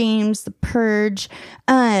Hunger Games, the Purge.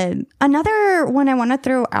 Another one I want to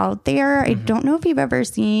throw out there, I don't know if you've ever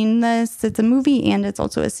seen this. It's a movie and it's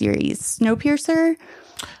also a series, Snowpiercer.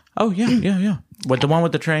 Oh, yeah. What, the one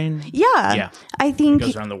with the train? Yeah. I think it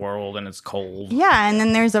goes around the world and it's cold. Yeah, and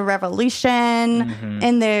then there's a revolution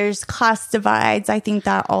and there's class divides. I think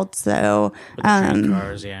that also With the train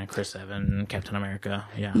cars, Chris Evans, Captain America.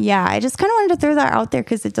 Yeah, I just kind of wanted to throw that out there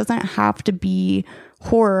because it doesn't have to be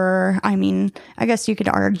horror. I mean, I guess you could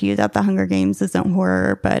argue that the Hunger Games isn't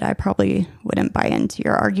horror, but I probably wouldn't buy into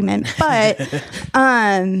your argument. But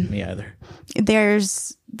me either.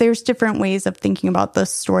 There's there's different ways of thinking about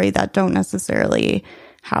this story that don't necessarily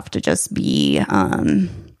have to just be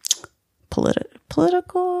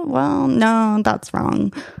political. Well, no, that's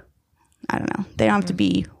wrong. I don't know. They don't have to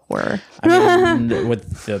be horror. I mean,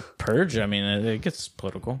 with the Purge, I mean, it gets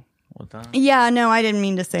political with that. Yeah, no, I didn't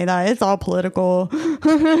mean to say that. It's all political. But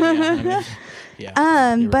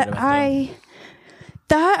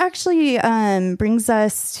that actually brings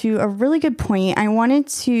us to a really good point. I wanted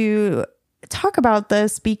to talk about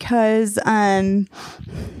this because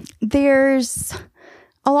there's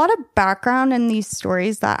a lot of background in these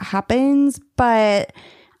stories that happens, but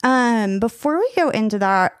before we go into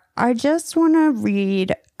that, I just want to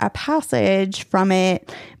read a passage from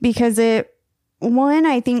it because I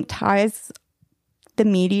think ties the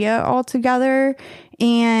media all together,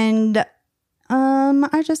 and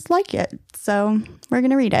I just like it. So we're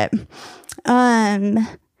going to read it.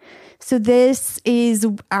 So this is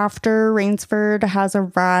after Rainsford has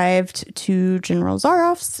arrived to General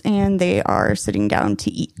Zaroff's, and they are sitting down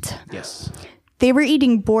to eat. Yes. They were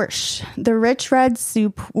eating borscht, the rich red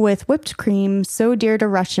soup with whipped cream so dear to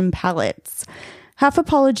Russian palates. Half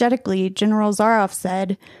apologetically, General Zaroff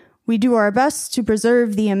said, "We do our best to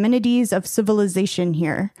preserve the amenities of civilization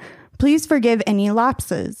here. Please forgive any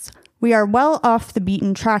lapses. We are well off the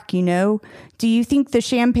beaten track, you know. Do you think the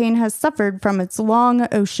champagne has suffered from its long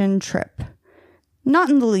ocean trip?" "Not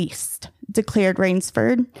in the least," declared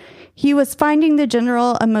Rainsford. He was finding the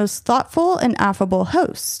general a most thoughtful and affable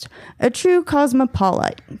host, a true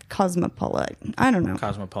cosmopolite. I don't know.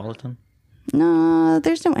 Cosmopolitan? No,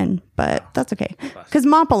 there's no N, but that's okay.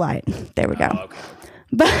 Cosmopolite. There we go. Oh, okay.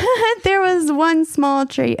 But there was one small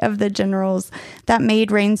trait of the general's that made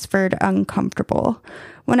Rainsford uncomfortable.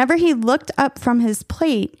 Whenever he looked up from his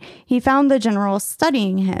plate, he found the general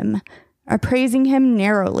studying him, appraising him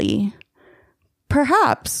narrowly.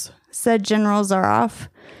 "Perhaps," said General Zaroff,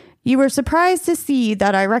 "you were surprised to see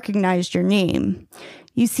that I recognized your name.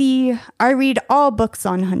 You see, I read all books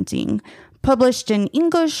on hunting, published in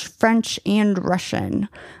English, French, and Russian.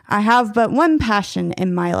 I have but one passion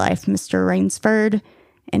in my life, Mr. Rainsford,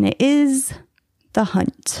 and it is the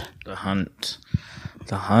hunt." The hunt.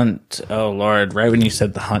 The hunt. Oh, Lord. Right when you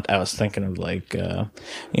said the hunt, I was thinking of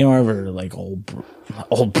ever like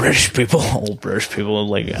old British people,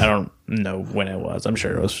 like, I don't know when it was. I'm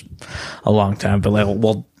sure it was a long time, but like,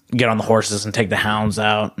 we'll get on the horses and take the hounds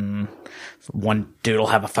out, and one dude will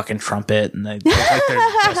have a fucking trumpet, and they look like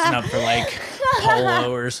they're dressing up for like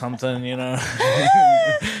polo or something, you know?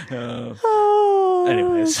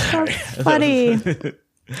 Anyways, sorry. Funny.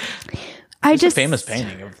 It's a famous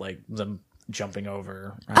painting of like them jumping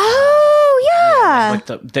over. Oh, yeah.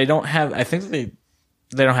 Like they don't have, I think they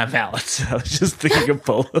don't have mallets. I was just thinking of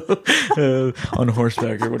polo on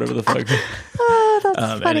horseback or whatever the fuck. Oh,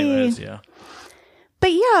 that's funny. Anyways, yeah.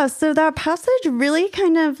 But yeah, so that passage really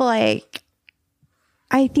kind of like,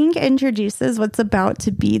 I think, introduces what's about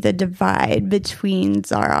to be the divide between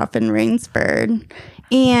Zaroff and Rainsford,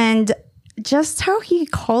 and just how he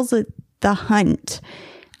calls it the hunt.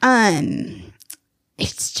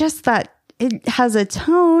 It's just that it has a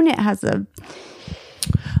tone. It has a.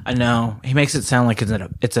 I know he makes it sound like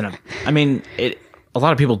a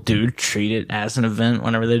lot of people do treat it as an event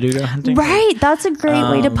whenever they do go hunting. Right, that's a great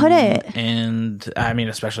way to put it. And I mean,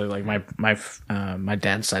 especially like my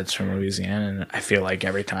dad's side's from Louisiana, and I feel like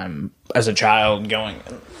every time as a child going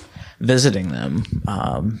and visiting them,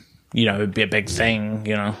 it'd be a big thing.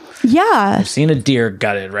 Yeah, I've seen a deer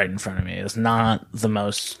gutted right in front of me. It's not the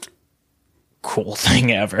most cool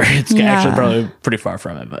thing ever. It's actually probably pretty far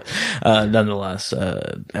from it, but nonetheless,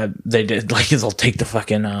 they did like they'll take the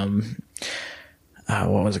fucking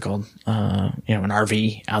what was it called? An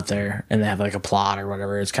RV out there, and they have like a plot or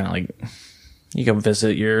whatever. It's kind of like you go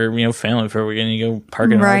visit your family for a weekend. You go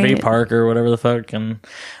park in an RV park or whatever the fuck, and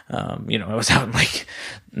it was out in like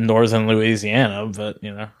northern Louisiana, but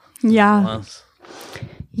nonetheless.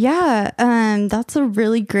 That's a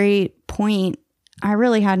really great point. I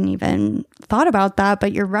really hadn't even thought about that,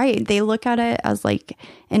 but you're right. They look at it as like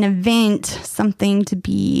an event, something to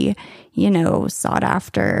be, sought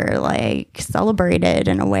after, like celebrated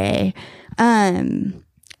in a way. And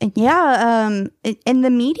the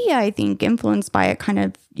media, I think, influenced by it, kind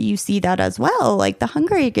of, you see that as well. Like the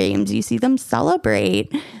Hunger Games, you see them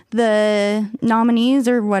celebrate the nominees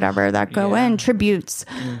or whatever that go in, tributes.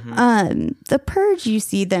 Mm-hmm. The Purge, you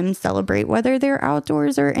see them celebrate, whether they're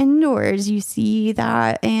outdoors or indoors. You see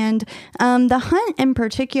that. And the hunt in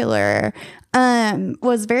particular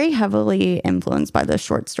was very heavily influenced by the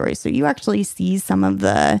short story. So you actually see some of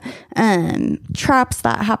the traps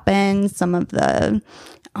that happen, some of the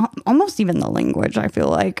almost even the language, I feel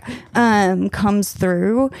like, comes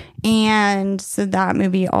through. too. And so that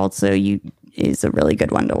movie also is a really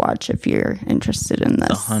good one to watch if you're interested in this.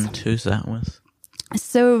 The Hunt, who's that with?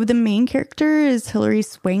 So the main character is Hilary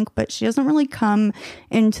Swank, but she doesn't really come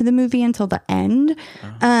into the movie until the end.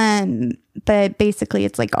 But basically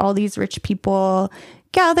it's like all these rich people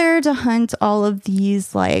gather to hunt all of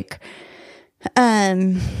these like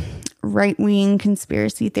right-wing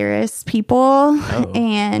conspiracy theorist people.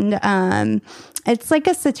 And it's like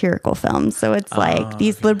a satirical film. So it's like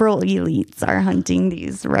these liberal elites are hunting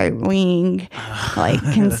these right-wing like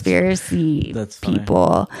conspiracy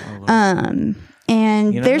people.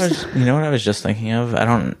 And there's you know what I was just thinking of? I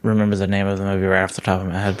don't remember the name of the movie right off the top of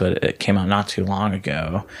my head, but it came out not too long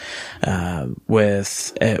ago.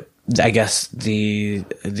 With I guess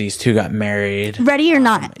these two got married. Ready or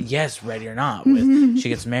Not. Yes, Ready or Not. She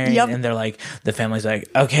gets married, and they're like, the family's like,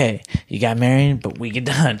 okay, you got married, but we get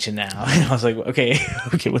to hunt you now. And I was like, okay,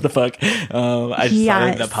 what the fuck? I just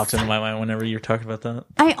thought that popped into my mind whenever you were talking about that.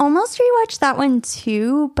 I almost rewatched that one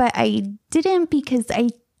too, but I didn't because I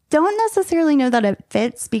don't necessarily know that it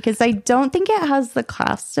fits because I don't think it has the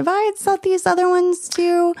class divides that these other ones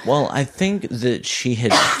do. Well, I think that she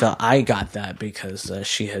had felt, I got that because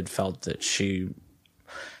she had felt that she,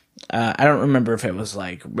 I don't remember if it was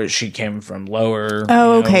like, but she came from lower,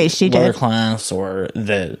 she lower did class, or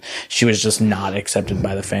that she was just not accepted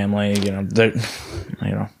by the family. I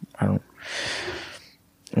don't.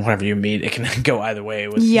 Whenever you meet, it can go either way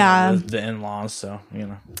with the in-laws. So,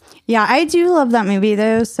 Yeah, I do love that movie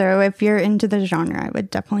though. So if you're into the genre, I would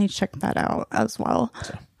definitely check that out as well.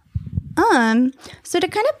 So to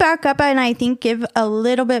kind of back up and I think give a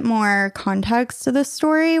little bit more context to the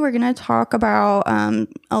story, we're going to talk about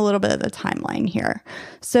a little bit of the timeline here.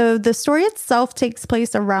 So the story itself takes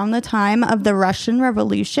place around the time of the Russian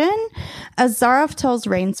Revolution. As Zaroff tells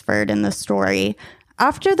Rainsford in the story,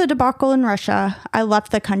 after the debacle in Russia, I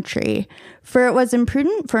left the country, for it was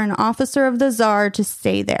imprudent for an officer of the Tsar to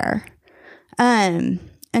stay there. And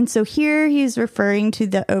so here he's referring to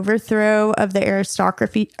the overthrow of the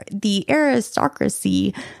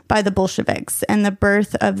aristocracy by the Bolsheviks and the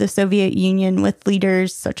birth of the Soviet Union with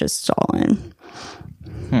leaders such as Stalin.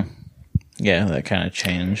 Yeah, that kind of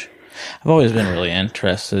change. I've always been really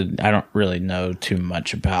interested. I don't really know too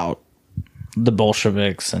much about the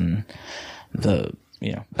Bolsheviks and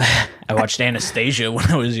I watched Anastasia when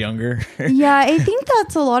I was younger. Yeah, I think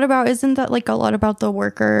that's a lot about, isn't that like a lot about the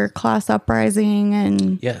worker class uprising?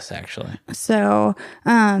 And yes, actually. So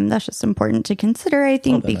that's just important to consider, I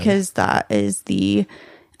think, because that is the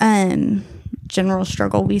general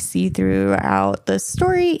struggle we see throughout the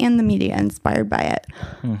story and the media inspired by it.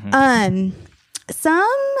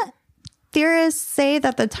 Some theorists say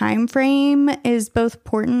that the time frame is both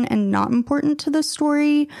important and not important to the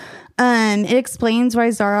story. It explains why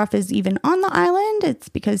Zaroff is even on the island. It's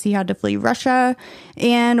because he had to flee Russia,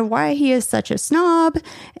 and why he is such a snob.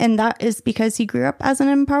 And that is because he grew up as an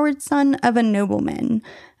empowered son of a nobleman.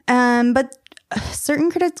 But certain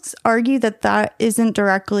critics argue that that isn't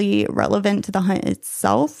directly relevant to the hunt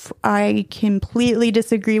itself. I completely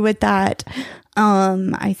disagree with that.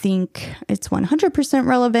 I think it's 100%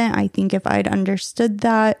 relevant. I think if I'd understood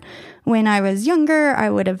that when I was younger, I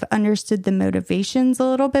would have understood the motivations a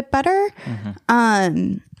little bit better.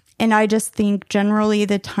 And I just think generally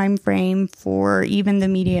the time frame for even the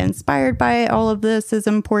media inspired by all of this is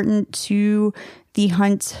important to the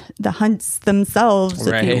hunts themselves,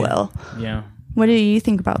 if you will. Yeah. What do you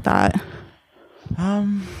think about that?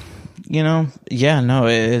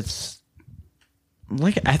 It's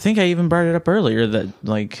like, I think I even brought it up earlier that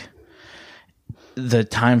like the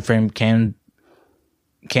time frame can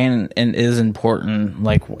and is important,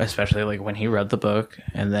 like especially like when he read the book,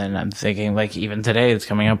 and then I'm thinking like even today it's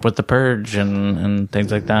coming up with The Purge and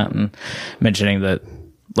things like that, and mentioning that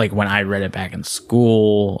like when I read it back in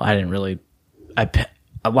school, I didn't really a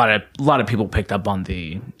lot of people picked up on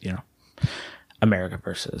the America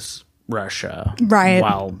versus Russia, right?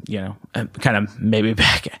 While kind of maybe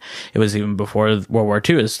back, it was even before World War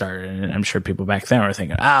II has started, and I'm sure people back then were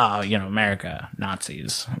thinking, America,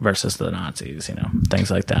 Nazis versus the Nazis,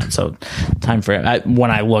 things like that. So time frame,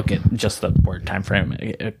 when I look at just the word time frame,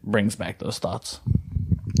 it brings back those thoughts.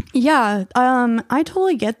 Yeah, I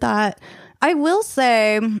totally get that. I will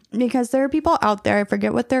say, because there are people out there, I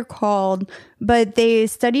forget what they're called, but they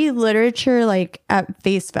study literature like at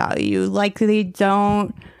face value, like they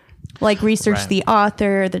don't like research the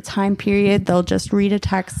author, the time period. They'll just read a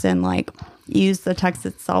text and like use the text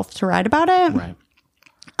itself to write about it. Right.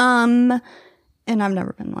 And I've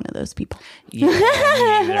never been one of those people. Yeah, me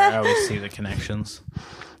either. I always see the connections.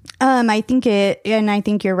 I think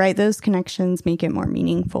you're right. Those connections make it more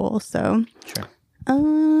meaningful. So, sure.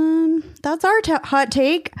 That's our hot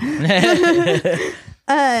take.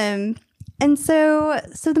 And so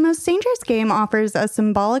the Most Dangerous Game offers a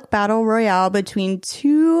symbolic battle royale between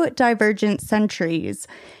two divergent centuries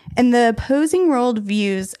and the opposing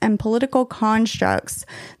worldviews and political constructs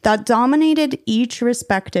that dominated each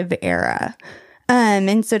respective era.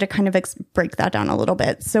 And so to kind of break that down a little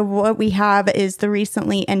bit. So what we have is the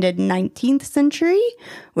recently ended 19th century,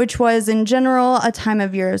 which was in general a time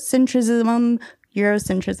of Eurocentrism,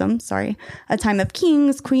 a time of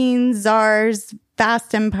kings, queens, czars,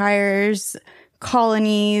 vast empires,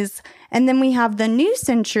 colonies. And then we have the new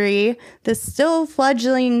century, the still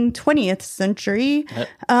fledgling 20th century,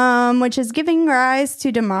 which is giving rise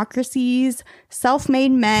to democracies,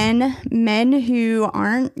 self-made men who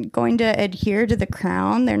aren't going to adhere to the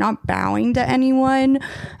crown. They're not bowing to anyone.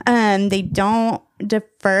 They don't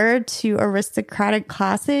defer to aristocratic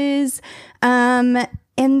classes. And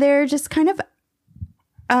they're just kind of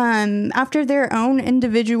after their own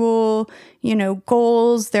individual,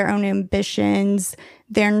 goals, their own ambitions.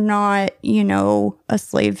 They're not, a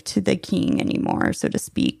slave to the king anymore, so to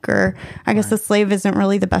speak. Or I guess a slave isn't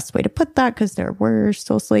really the best way to put that because there were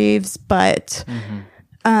still slaves, but,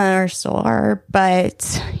 or still are,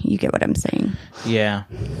 but you get what I'm saying. Yeah.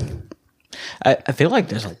 I feel like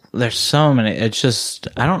there's so many, it's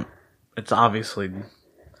obviously...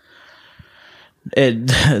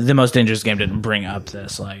 the Most Dangerous Game didn't bring up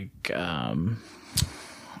this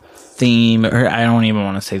theme, or I don't even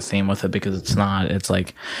want to say theme with it because it's not. It's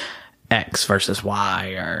like X versus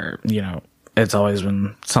Y, or it's always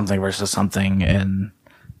been something versus something. And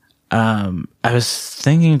I was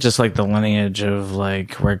thinking just like the lineage of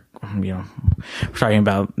like where we're talking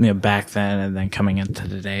about back then and then coming into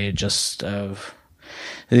today, just of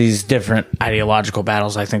these different ideological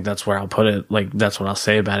battles. I think that's where I'll put it. Like, that's what I'll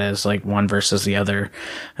say about it, is like one versus the other,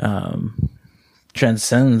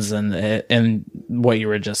 transcends and what you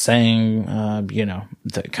were just saying,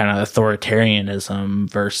 the kind of authoritarianism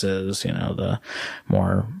versus, the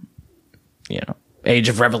more, age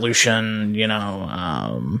of revolution,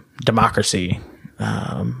 democracy,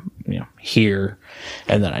 here.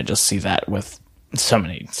 And then I just see that with so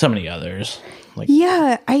many others. Like,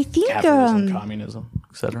 yeah, I think capitalism, communism,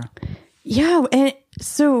 etc. Yeah, and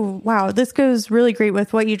so wow, this goes really great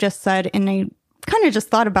with what you just said, and I kind of just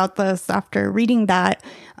thought about this after reading that.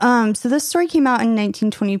 So this story came out in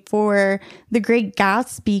 1924. The Great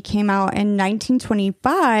Gatsby came out in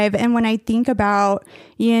 1925, and when I think about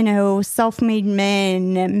self-made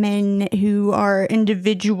men who are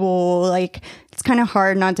individual, like it's kind of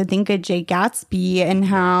hard not to think of Jay Gatsby and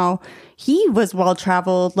how he was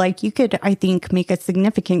well-traveled. Like, you could, I think, make a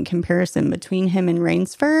significant comparison between him and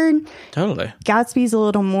Rainsford. Totally. Gatsby's a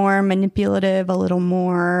little more manipulative, a little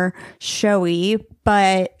more showy,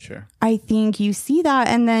 but sure. I think you see that.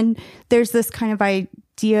 And then there's this kind of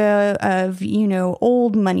idea of,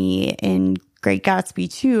 old money in Great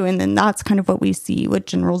Gatsby too. And then that's kind of what we see with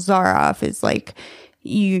General Zaroff, is like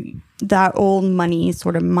that old money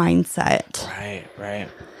sort of mindset. Right.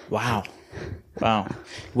 Wow.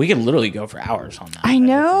 We could literally go for hours on that. I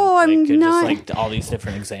know. I'm not. Just like all these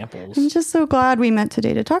different examples. I'm just so glad we met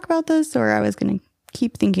today to talk about this, or I was going to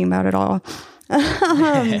keep thinking about it all.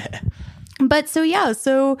 But so, yeah.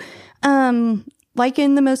 So, like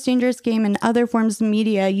in The Most Dangerous Game and other forms of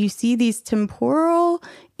media, you see these temporal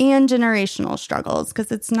and generational struggles,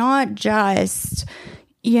 because it's not just...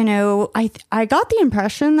 I got the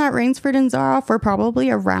impression that Rainsford and Zaroff were probably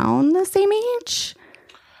around the same age.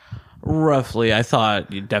 Roughly. I thought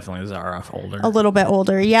definitely Zaroff older. A little bit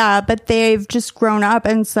older, yeah. But they've just grown up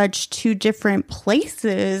in such two different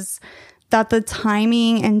places that the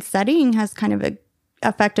timing and setting has kind of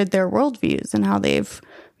affected their worldviews and how they've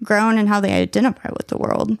grown and how they identify with the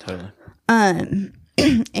world. Totally.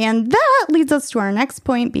 And that leads us to our next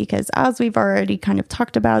point, because as we've already kind of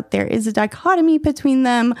talked about, there is a dichotomy between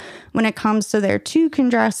them when it comes to their two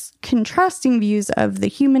contrasting views of the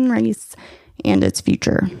human race and its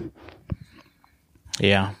future.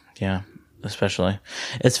 Yeah, especially.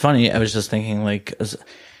 It's funny, I was just thinking, like,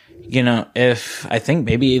 if I think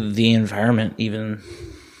maybe the environment even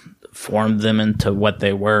formed them into what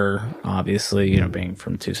they were, obviously, being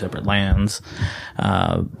from two separate lands,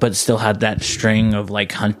 but still had that string of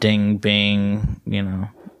like hunting being,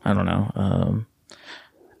 I don't know.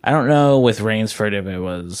 I don't know with Rainsford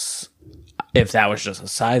if that was just a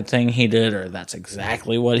side thing he did, or that's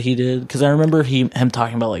exactly what he did. Because I remember him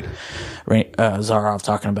talking about, like, Zaroff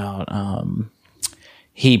talking about,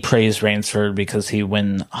 he praised Rainsford because he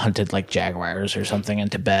hunted like jaguars or something in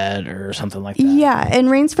Tibet or something like that. Yeah, and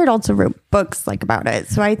Rainsford also wrote books like about it.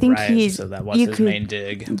 So I think so that was his main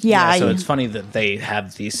dig. Yeah. So it's funny that they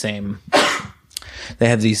have these same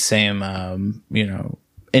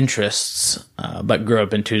interests, but grew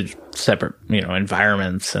up in two separate,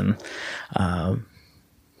 environments, and how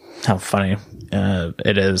funny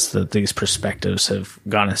it is that these perspectives have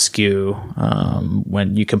gone askew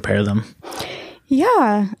when you compare them.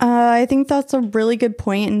 Yeah, I think that's a really good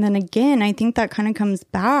point. And then again, I think that kind of comes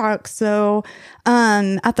back. So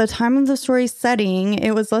at the time of the story's setting,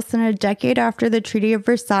 it was less than a decade after the Treaty of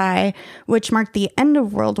Versailles, which marked the end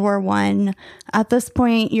of World War I. At this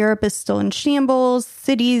point, Europe is still in shambles.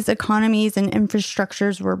 Cities, economies, and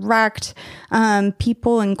infrastructures were wrecked.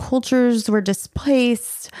 People and cultures were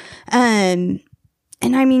displaced. And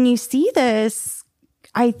I mean, you see this,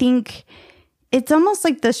 I think... It's almost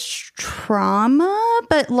like this trauma,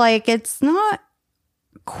 but like it's not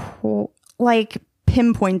like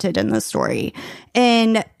pinpointed in the story.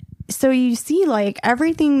 And so you see like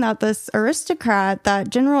everything that this aristocrat, that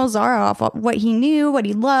General Zaroff, what he knew, what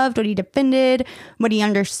he loved, what he defended, what he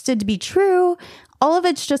understood to be true, all of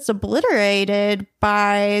it's just obliterated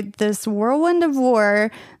by this whirlwind of war,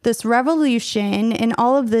 this revolution, and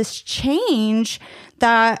all of this change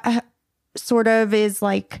that sort of is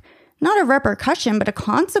like not a repercussion, but a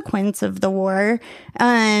consequence of the war.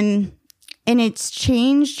 And it's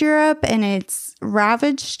changed Europe and it's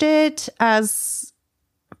ravaged it as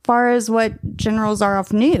far as what General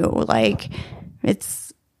Zaroff knew. Like,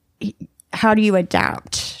 it's how do you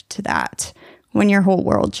adapt to that when your whole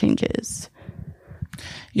world changes?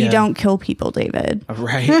 Yeah. You don't kill people, David.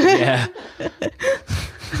 Right, yeah.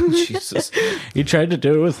 Jesus. He tried to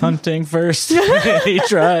do it with hunting first. He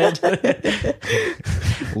tried.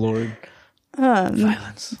 Lord.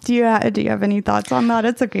 Violence. Do you have any thoughts on that?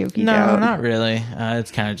 It's okay if you don't. No, not really.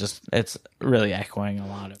 It's kind of just, it's really echoing a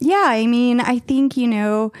lot of. Yeah, I mean, I think,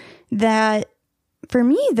 that for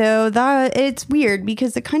me, though, that it's weird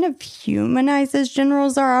because it kind of humanizes General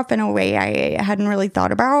Zaroff in a way I hadn't really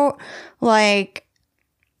thought about. Like,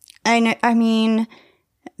 I mean,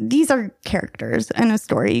 these are characters in a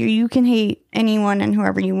story. You can hate anyone and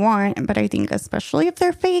whoever you want, but I think especially if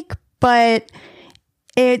they're fake. But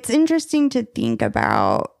it's interesting to think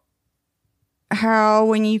about how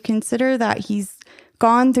when you consider that he's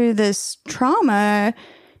gone through this trauma,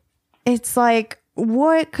 it's like,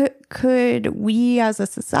 what could we as a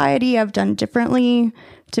society have done differently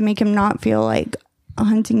to make him not feel like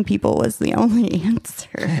hunting people was the only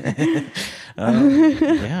answer? Yeah,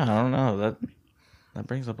 I don't know. That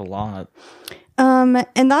brings up a lot. And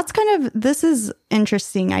that's this is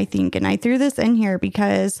interesting, I think. And I threw this in here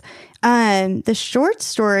because the short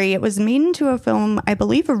story, it was made into a film, I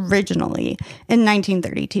believe, originally in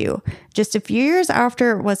 1932, just a few years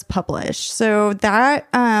after it was published. So that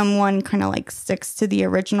one kind of like sticks to the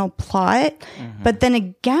original plot. Mm-hmm. But then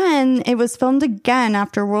again, it was filmed again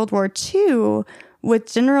after World War II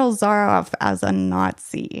with General Zaroff as a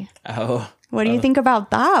Nazi. Oh. What do you think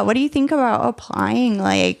about that? What do you think about applying,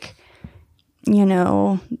 like,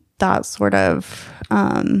 that sort of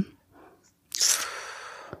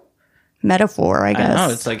metaphor, I guess? I don't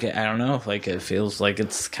know. It's like, I don't know if like it feels like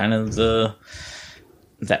it's kind of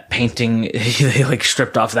that painting, they like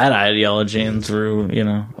stripped off that ideology and threw,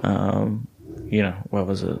 what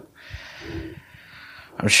was it?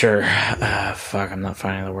 I'm sure, I'm not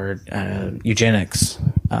finding the word, eugenics.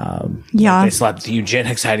 Yeah. They slapped the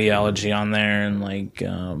eugenics ideology on there and like,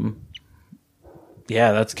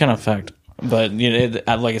 yeah, that's kind of fucked. But,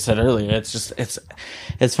 like I said earlier,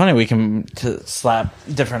 it's funny we can slap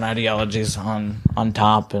different ideologies on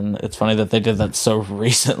top. And it's funny that they did that so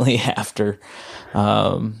recently after,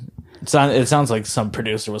 it sounds like some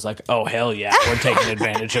producer was like, "Oh hell yeah, we're taking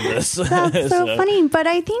advantage of this." That's so funny. But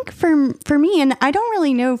I think for me, and I don't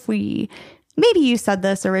really know if maybe you said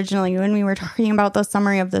this originally when we were talking about the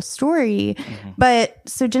summary of the story. Mm-hmm. But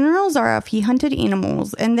so General Zaroff, he hunted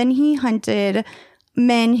animals, and then he hunted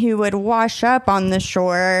men who would wash up on the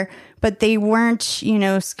shore, but they weren't,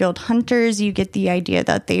 skilled hunters. You get the idea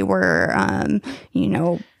that they were,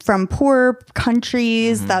 from poor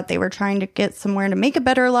countries, mm-hmm. that they were trying to get somewhere to make a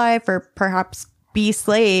better life or perhaps be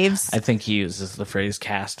slaves. I think he uses the phrase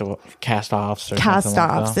cast-offs or cast-offs.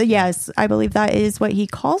 Like that. Yes, I believe that is what he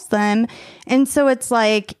calls them. And so it's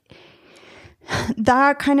like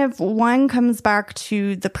that kind of one comes back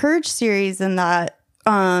to the Purge series, and that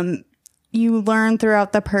you learn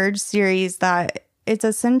throughout the Purge series that it's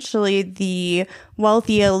essentially the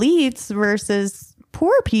wealthy elites versus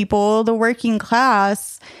poor people, the working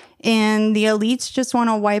class. and the elites just want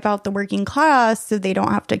to wipe out the working class so they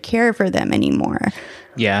don't have to care for them anymore.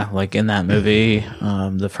 Yeah, like in that movie,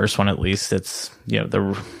 the first one at least, it's,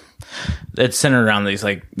 it's centered around these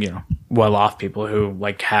like, well-off people who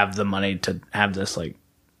like have the money to have this like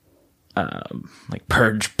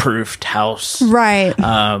purge-proofed house. Right.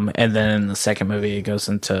 And then in the second movie, it goes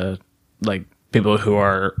into like people who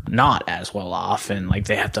are not as well off, and like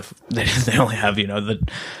they have to, they only have, the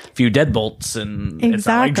few deadbolts, and it's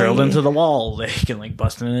not like drilled into the wall. They can like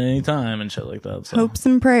bust in at any time and shit like that. So. Hopes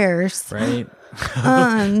and prayers. Right.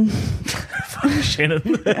 Shannon.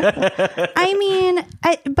 I mean,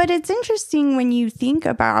 but it's interesting when you think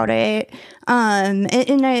about it. And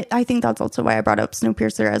I think that's also why I brought up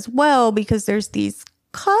Snowpiercer as well, because there's these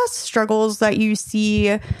class struggles that you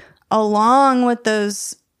see along with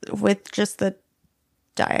just the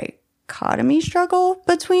dichotomy struggle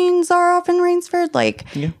between Zaroff and Rainsford. Like,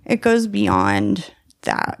 it goes beyond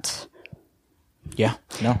that. Yeah,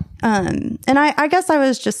 no. And I guess I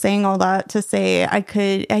was just saying all that to say I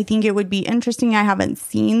think it would be interesting. I haven't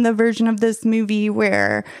seen the version of this movie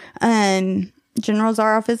where General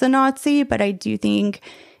Zaroff is a Nazi, but I do think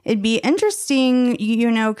it'd be interesting,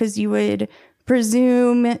 because you would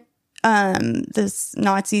presume this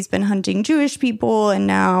Nazi's been hunting Jewish people, and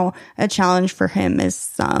now a challenge for him is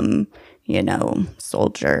some,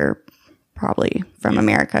 soldier probably from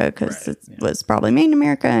America, because it was probably made in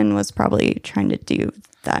America and was probably trying to do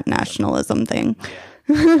that nationalism thing.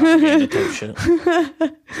 Shit.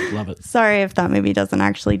 Love it. Sorry if that movie doesn't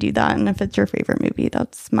actually do that, and if it's your favorite movie,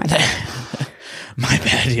 that's my bad. My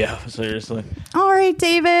bad, yeah, seriously. All right,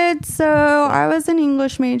 David. So I was an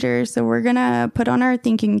English major, so we're going to put on our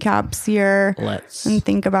thinking caps here. And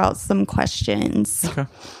think about some questions. Okay.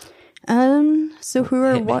 So who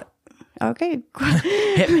or what? Okay.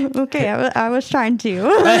 Okay, I was trying to.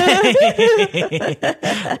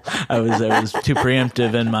 I was too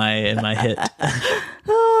preemptive in my hit.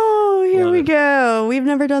 Oh, here we go. We've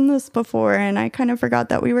never done this before, and I kind of forgot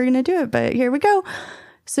that we were going to do it, but here we go.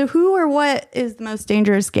 So who or what is the most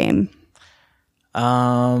dangerous game? What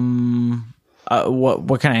kind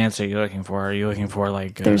of answer are you looking for? Are you looking for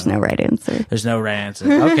like There's no right answer. There's no right answer.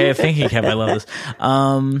 Okay, thinking cap, I love this.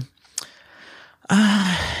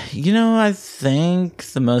 I think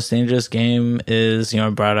the most dangerous game is, I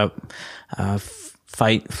brought up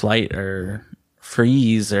fight, flight, or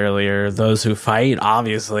freeze earlier. Those who fight,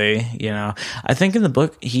 obviously, I think in the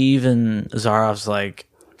book, Zaroff's like,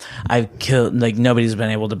 I've killed, like, nobody's been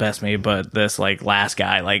able to best me, but this, like, last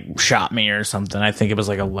guy, like, shot me or something. I think it was,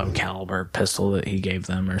 like, a low-caliber pistol that he gave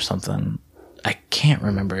them or something. I can't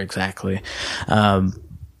remember exactly.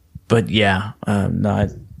 But, yeah, no,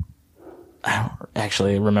 I don't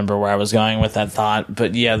actually remember where I was going with that thought.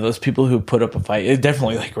 But, yeah, those people who put up a fight, it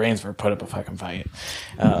definitely, like, Rainsford put up a fucking fight.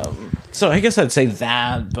 So I guess I'd say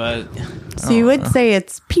that, but... So you would say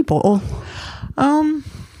it's people.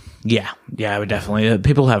 Yeah, I would definitely.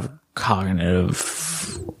 People have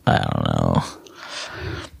cognitive, I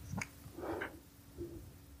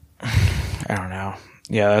don't know.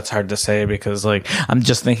 Yeah, that's hard to say because, like, I'm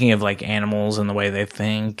just thinking of, like, animals and the way they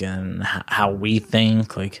think and how we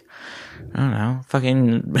think. Like, I don't know.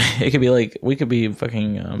 Fucking, it could be like, we could be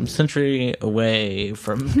fucking century away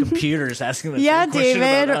from computers asking the same question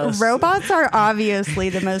David, about us. Robots are obviously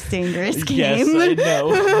the most dangerous game. Yes, I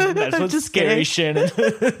know. That's what's scary, Shannon.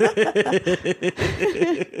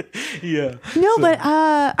 Yeah. No, but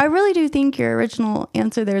I really do think your original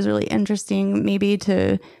answer there is really interesting. Maybe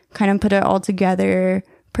to kind of put it all together,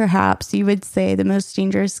 perhaps you would say the most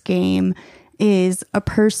dangerous game is a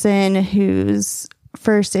person whose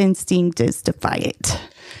first instinct is to fight.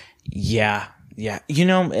 Yeah.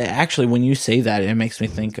 Actually, when you say that, it makes me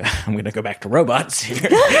think I'm going to go back to robots here.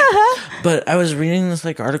 But I was reading this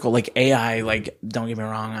like article, like AI, like, don't get me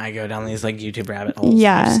wrong, I go down these like YouTube rabbit holes.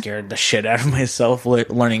 Yeah. I'm scared the shit out of myself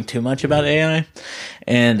learning too much about AI.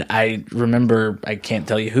 And I remember, I can't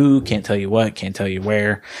tell you who, can't tell you what, can't tell you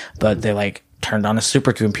where, but they like turned on a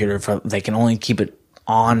supercomputer they can only keep it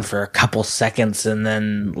on for a couple seconds, and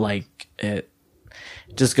then like it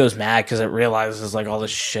just goes mad because it realizes like all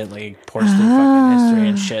this shit, like pours through fucking history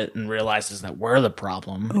and shit, and realizes that we're the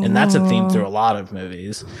problem. Ooh. And that's a theme through a lot of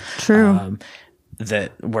movies. True.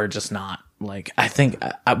 That we're just not like, I think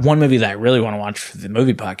one movie that I really want to watch for the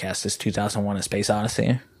movie podcast is 2001: A Space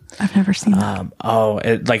Odyssey. I've never seen that.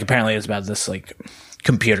 Apparently it's about this like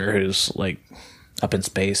computer who's like up in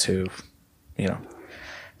space who,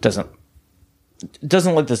 doesn't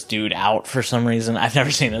doesn't let this dude out for some reason. I've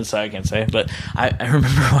never seen it, so I can't say. But I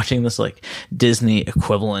remember watching this like Disney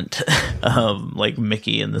equivalent of like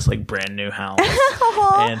Mickey in this like brand new house,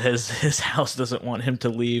 and his house doesn't want him to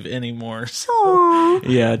leave anymore. So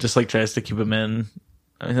yeah, just like tries to keep him in.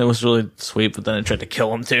 I mean, it was really sweet, but then it tried to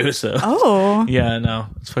kill him too. So yeah, no,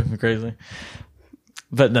 it's fucking crazy.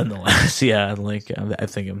 But nonetheless, yeah, like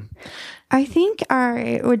I think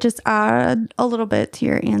I would just add a little bit to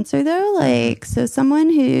your answer though. Like, so someone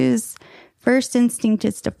whose first instinct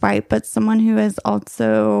is to fight, but someone who is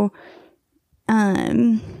also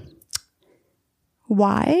wise,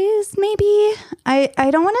 maybe. I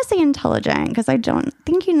don't want to say intelligent because I don't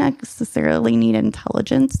think you necessarily need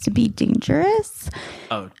intelligence to be dangerous.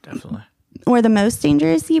 Oh, definitely. Or the most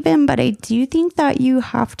dangerous even, but I do think that you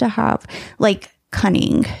have to have like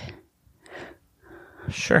cunning.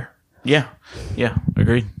 Sure. Yeah,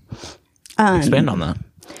 agreed. Expand on that.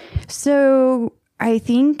 So I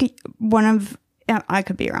think I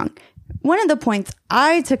could be wrong. One of the points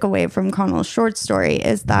I took away from Connell's short story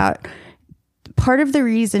is that part of the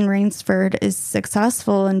reason Rainsford is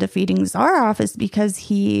successful in defeating Zaroff is because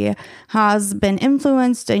he has been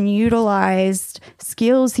influenced and utilized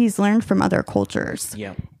skills he's learned from other cultures.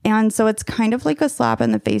 Yeah. And so it's kind of like a slap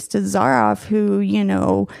in the face to Zaroff, who, you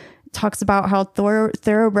know, talks about how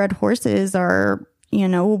thoroughbred horses are, you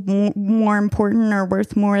know, more important or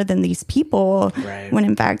worth more than these people, right, when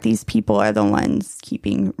in fact these people are the ones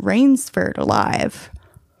keeping Rainsford alive.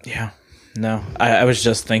 Yeah. No, I was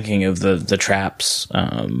just thinking of the traps,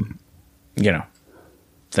 you know,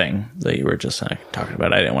 thing that you were just talking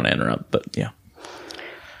about. I didn't want to interrupt, but yeah.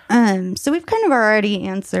 So we've kind of already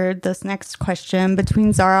answered this next question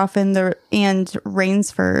between Zaroff and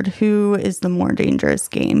Rainsford. Who is the more dangerous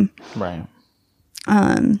game? Right.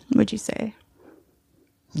 Would you say?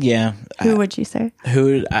 Yeah. Who would you say?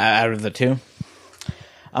 Who out of the two?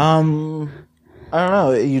 I don't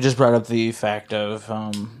know. You just brought up the fact of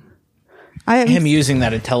him using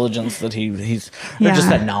that intelligence that he's or just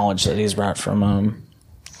that knowledge that he's brought from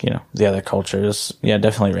you know, the other cultures. Yeah,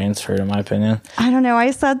 definitely Rainsford, in my opinion. I don't know. I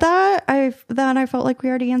said that. I felt like we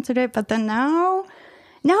already answered it, but then now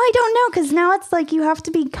I don't know, because now it's like you have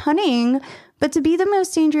to be cunning, but to be the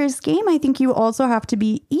most dangerous game, I think you also have to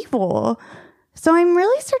be evil. So I'm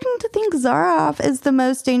really starting to think Zaroff is the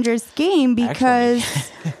most dangerous game because...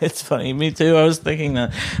 Actually, it's funny. Me too. I was thinking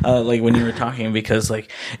that, like, when you were talking, because, like,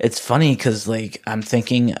 it's funny because, like, I'm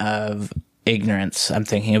thinking of ignorance. I'm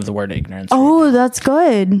thinking of the word ignorance. Oh, that's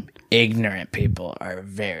good. Ignorant people are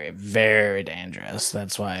very, very dangerous.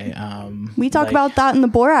 That's why... we talk about that in the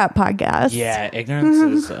Borat podcast. Yeah,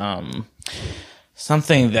 ignorance is...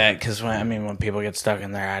 something that, because when people get stuck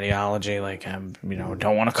in their ideology, like, you know,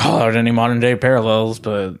 don't want to call out any modern day parallels,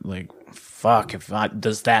 but like, fuck,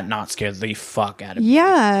 does that not scare the fuck out of me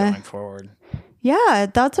going forward? Yeah,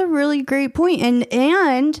 that's a really great point.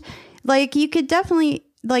 And like, you could definitely,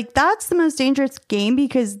 like, that's the most dangerous game,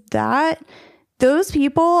 because those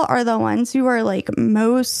people are the ones who are like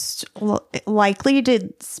most likely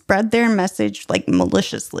to spread their message like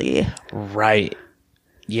maliciously. Right.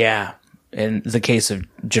 Yeah. In the case of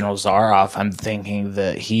General Zaroff, I'm thinking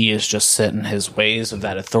that he is just set in his ways of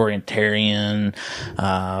that authoritarian,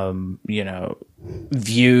 you know,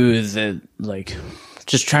 view that, like,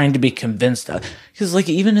 just trying to be convinced. Because, like,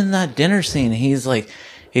 even in that dinner scene, he's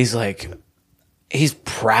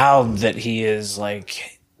proud that he is,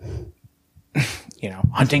 like, you know,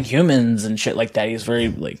 hunting humans and shit like that. He's very,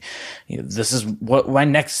 like, you know, this is what my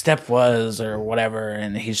next step was or whatever.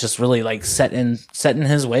 And he's just really, like, set in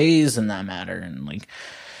his ways in that matter. And, like,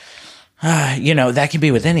 you know, that can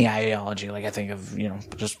be with any ideology. Like, I think of, you know,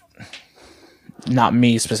 just not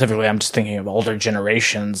me specifically. I'm just thinking of older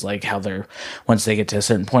generations, like how once they get to a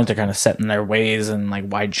certain point, they're kind of set in their ways and, like,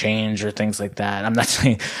 why change or things like that. I'm not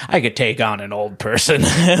saying I could take on an old person,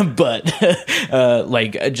 but,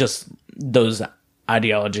 like, just those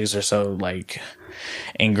ideologies are so, like,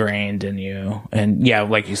 ingrained in you. And yeah,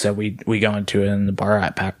 like you said, we go into it in the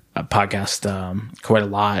Borat podcast quite a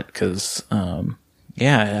lot, because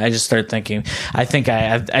I just started thinking, I think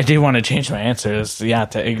I do want to change my answers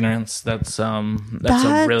to ignorance. That's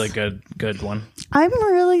a really good one. I'm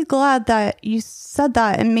really glad that you said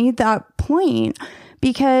that and made that point,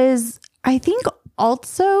 because I think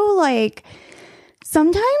also, like,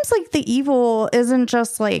 sometimes, like, the evil isn't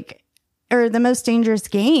just like, or the most dangerous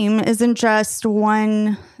game isn't just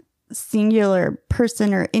one singular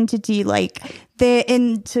person or entity. Like,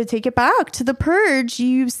 and to take it back to the Purge,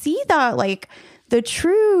 you see that, like, the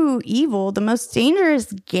true evil, the most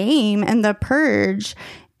dangerous game in the Purge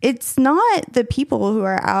it's not the people who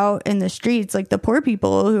are out in the streets, like the poor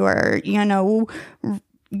people who are,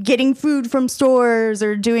 getting food from stores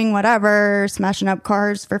or doing whatever, smashing up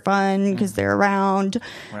cars for fun because they're around.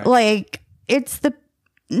 Right. Like, it's the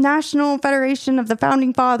National Federation of the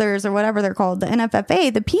Founding Fathers or whatever they're called, the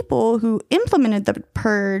NFFA, the people who implemented the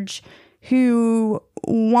purge, who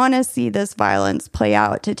want to see this violence play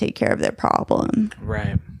out to take care of their problem.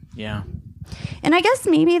 Right. Yeah. And I guess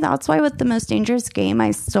maybe that's why with The Most Dangerous Game,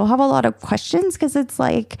 I still have a lot of questions, because it's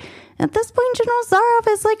like, at this point, General Zaroff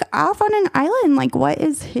is like off on an island. Like, what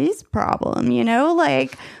is his problem?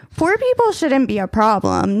 Like, poor people shouldn't be a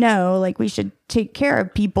problem. No, like, we should take care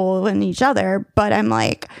of people and each other. But I'm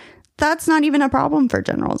like, that's not even a problem for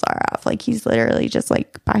General Zaroff. Like, he's literally just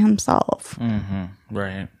like by himself. Mm-hmm.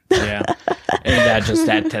 Right. Yeah. And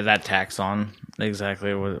that tacks on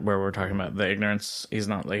exactly where we're talking about the ignorance. He's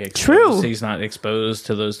not like exposed. True. He's not exposed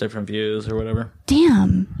to those different views or whatever.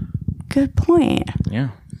 Damn. Good point. Yeah.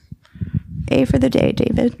 A for the day,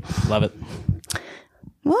 David. Love it.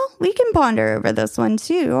 Well, we can ponder over this one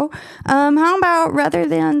too. How about, rather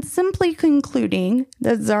than simply concluding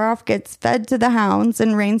that Zaroff gets fed to the hounds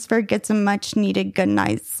and Rainsford gets a much needed good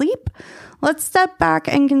night's sleep, let's step back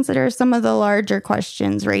and consider some of the larger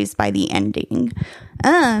questions raised by the ending.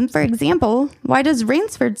 For example, why does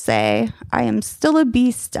Rainsford say, "I am still a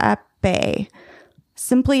beast at bay"?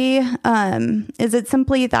 Simply, is it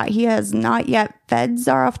simply that he has not yet fed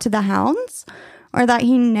Zaroff to the hounds, or that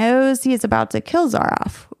he knows he is about to kill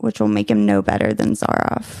Zaroff, which will make him no better than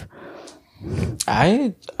Zaroff?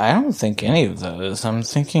 I don't think any of those. I'm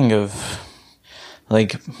thinking of,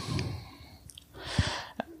 like,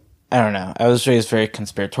 I don't know. I was raised very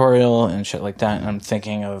conspiratorial and shit like that, and I'm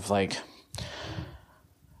thinking of, like,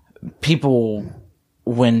 people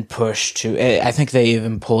when pushed to, I think they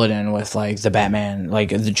even pull it in with, like, the Batman, like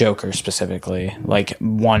the Joker specifically, like,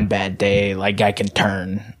 one bad day, like, guy can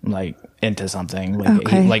turn, like, into something,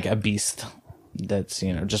 like, like a beast that's,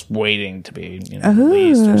 just waiting to be,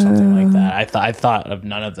 released or something like that. I thought of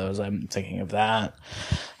none of those. I'm thinking of that.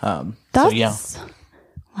 So yeah.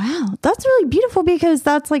 Wow, that's really beautiful, because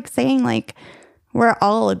that's like saying, like, we're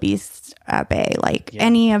all a beast at bay. Like,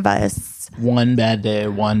 any of us. One bad day,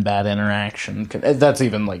 one bad interaction. That's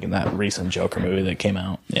even like in that recent Joker movie that came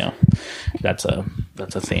out. Yeah, that's a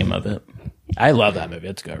theme of it. I love that movie.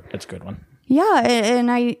 It's good. It's a good one. Yeah, and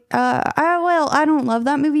I don't love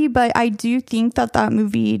that movie, but I do think that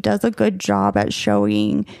movie does a good job at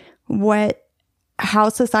showing how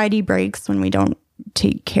society breaks when we don't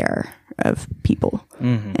take care of people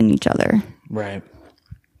and each other. Right.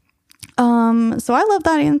 So I love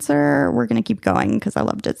that answer. We're going to keep going because I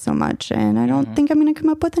loved it so much, and I don't think I'm going to come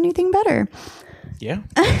up with anything better. Yeah.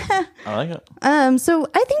 I like it. So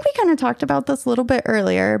I think we kind of talked about this a little bit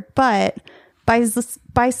earlier, but by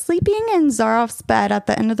sleeping in Zaroff's bed at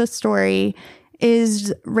the end of the story,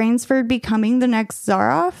 is Rainsford becoming the next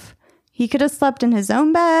Zaroff? He could have slept in his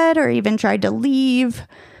own bed or even tried to leave.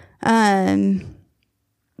 Yeah,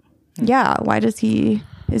 why is he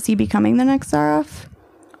becoming the next Zaroff?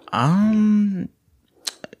 I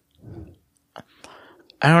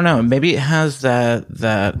don't know. Maybe it has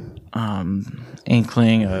that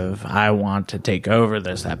inkling of, I want to take over.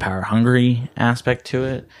 There's that power hungry aspect to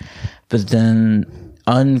it. But then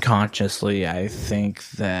unconsciously, I think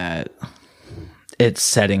that it's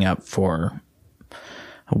setting up for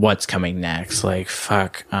what's coming next. Like,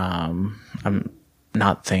 fuck, I'm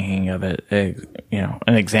not thinking of it,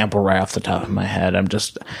 an example right off the top of my head. I'm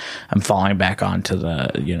falling back onto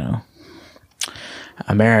the,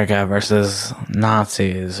 America versus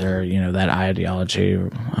Nazis, or, that ideology,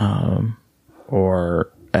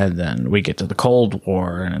 and then we get to the Cold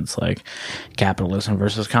War, and it's like capitalism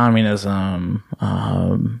versus communism.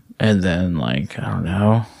 And then, like, I don't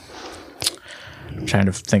know, I'm trying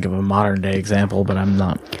to think of a modern day example, but I'm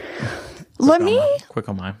not quick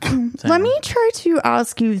on my let me try to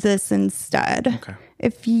ask you this instead. Okay.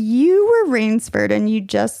 If you were Rainsford and you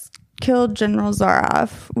just killed General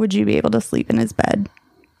Zaroff, would you be able to sleep in his bed?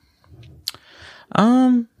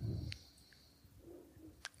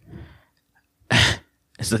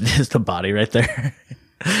 Is the body right there?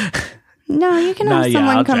 No, you can have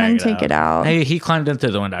someone come and take it out. Hey, he climbed in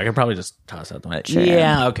through the window. I could probably just toss out the window. Sure.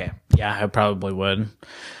 Yeah, okay. Yeah, I probably would.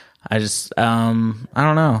 I just, I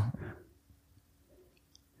don't know.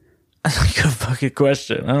 That's like a fucking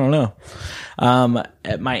question. I don't know.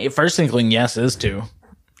 My first inkling, yes, is to.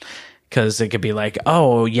 Because it could be like,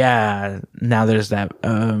 oh, yeah, now there's that,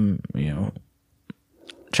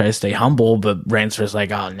 try to stay humble, but Rainsford's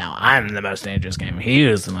like, oh, no, I'm the most dangerous game. He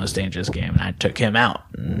is the most dangerous game, and I took him out,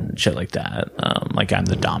 and shit like that. Like, I'm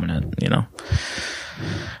the dominant,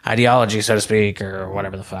 ideology, so to speak, or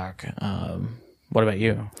whatever the fuck. What about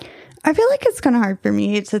you? I feel like it's kind of hard for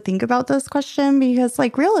me to think about this question because,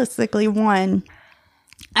 like, realistically, one,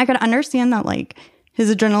 I could understand that, like,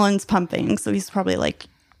 his adrenaline's pumping. So he's probably like,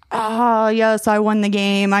 oh, yes, I won the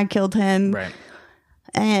game. I killed him. Right.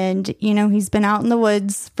 And, you know, he's been out in the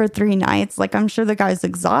woods for 3 nights. Like, I'm sure the guy's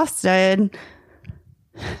exhausted.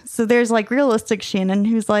 So there's, like, realistic Shannon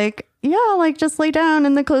who's like, yeah, like, just lay down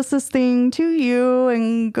in the closest thing to you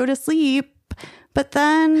and go to sleep. But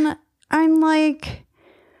then I'm like,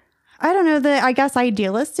 I don't know, I guess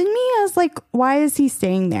idealist in me is like, why is he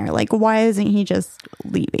staying there? Like, why isn't he just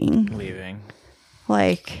leaving?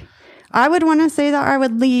 Like, I would want to say that I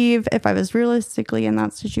would leave if I was realistically in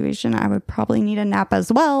that situation. I would probably need a nap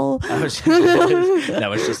as well. That was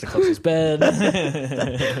just the closest bed.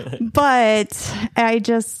 But I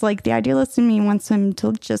just, like, the idealist in me wants him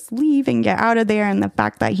to just leave and get out of there. And the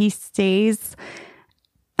fact that he stays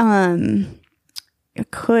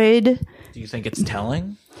could... Do you think it's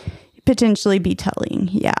telling? Potentially be telling.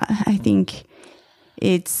 Yeah, I think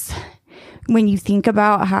it's when you think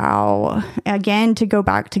about how, again, to go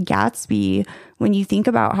back to Gatsby, when you think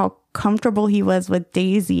about how comfortable he was with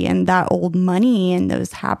Daisy and that old money and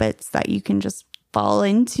those habits that you can just fall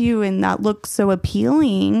into and that look so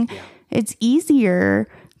appealing, it's easier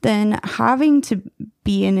than having to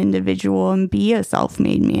be an individual and be a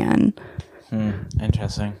self-made man.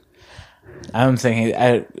 Interesting. I'm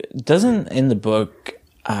thinking, doesn't in the book...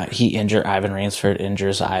 Ivan Rainsford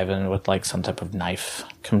injures Ivan with like some type of knife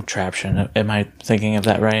contraption. Am I thinking of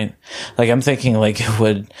that right? Like, I'm thinking, like,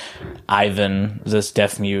 would Ivan, this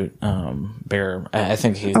deaf mute bear, I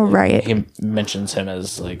think he mentions him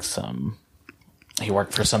as like he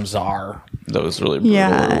worked for some czar that was really brutal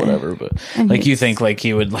or whatever. But like, you think like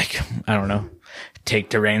he would, like, I don't know,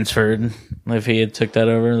 take to Rainsford if he had took that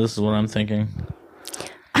over? This is what I'm thinking.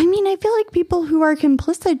 I mean, I feel like people who are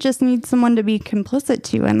complicit just need someone to be complicit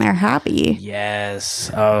to, and they're happy. Yes.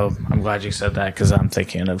 Oh, I'm glad you said that, because I'm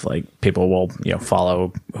thinking of, like, people will,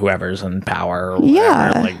 follow whoever's in power or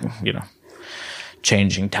whatever, like,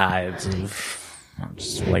 changing tides of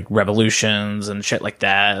just, like, revolutions and shit like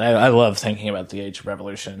that. I love thinking about the Age of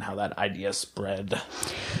Revolution and how that idea spread.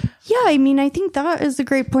 Yeah, I mean, I think that is a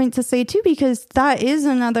great point to say, too, because that is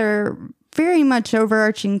another very much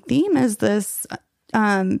overarching theme, is this...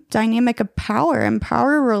 dynamic of power and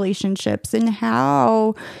power relationships and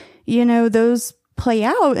how, those play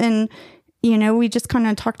out. And, we just kind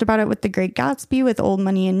of talked about it with The Great Gatsby, with old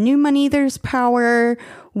money and new money. There's power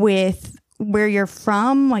with where you're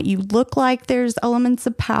from, what you look like. There's elements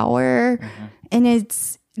of power. And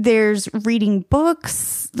there's reading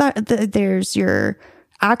books, there's your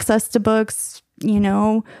access to books,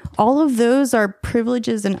 all of those are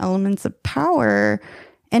privileges and elements of power.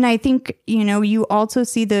 And I think, you also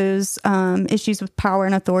see those issues with power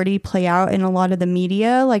and authority play out in a lot of the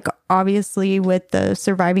media. Like, obviously, with the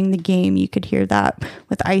Surviving the Game, you could hear that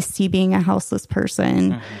with Ice-T being a houseless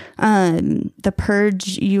person. The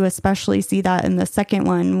Purge, you especially see that in the second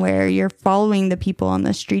one, where you're following the people on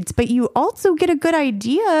the streets. But you also get a good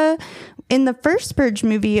idea in the first Purge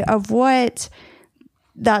movie of what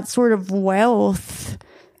that sort of wealth,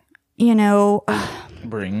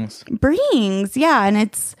 brings. Yeah. And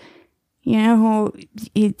it's,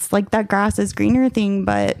 it's like that grass is greener thing,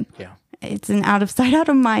 but it's an out of sight, out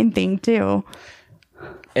of mind thing too.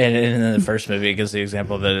 And in the first movie, because the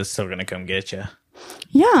example of it is still going to come get you.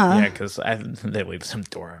 Yeah. Yeah, because they leave some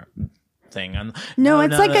door thing on.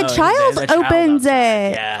 A child opens it.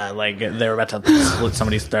 Yeah, like they were about to split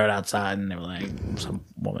somebody's throat outside, and they were like, some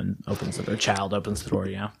woman opens it, or child opens the door.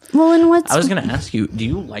 Yeah. Well, and I was going to ask you, do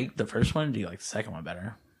you like the first one? Or do you like the second one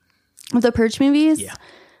better? The Purge movies? Yeah.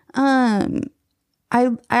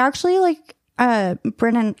 I actually like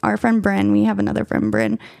Brennan, our friend Bryn. We have another friend,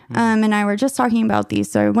 Bryn, and I were just talking about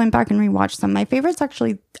these, so I went back and rewatched some. My favorite's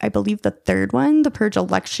actually, I believe, the third one, The Purge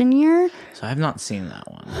Election Year. So I've not seen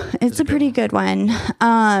that one. It's a pretty good one.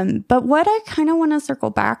 But what I kind of want to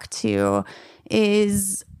circle back to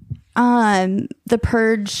is the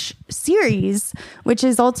Purge series, which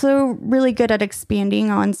is also really good at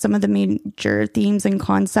expanding on some of the major themes and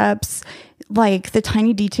concepts, like the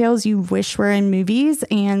tiny details you wish were in movies.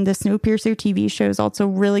 And the Snowpiercer TV show is also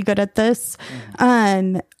really good at this.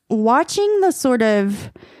 Watching the sort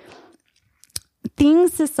of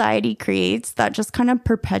things society creates that just kind of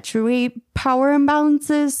perpetuate power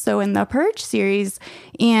imbalances. So in the Purge series,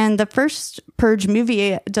 and the first Purge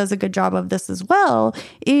movie does a good job of this as well,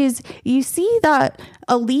 is you see that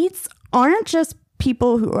elites aren't just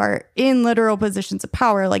people who are in literal positions of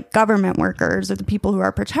power, like government workers or the people who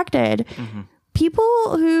are protected.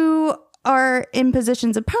 People who are in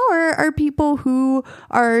positions of power are people who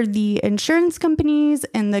are the insurance companies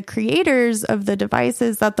and the creators of the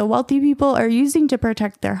devices that the wealthy people are using to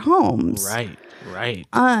protect their homes. Right.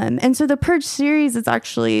 And so the Purge series is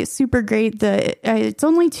actually super great. It's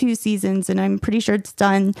only 2 seasons, and I'm pretty sure it's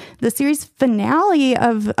done. The series finale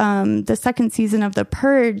of the 2nd season of The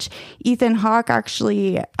Purge, Ethan Hawke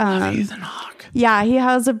actually. Ethan Hawke. Yeah, he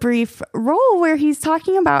has a brief role where he's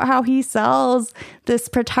talking about how he sells this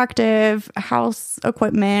protective house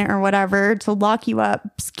equipment or whatever to lock you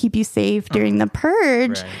up, keep you safe during the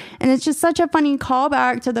Purge. Right. And it's just such a funny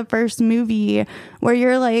callback to the first movie where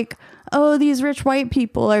you're like, oh, these rich white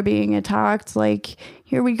people are being attacked. Like,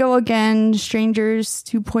 here we go again, Strangers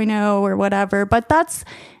 2.0 or whatever. But that's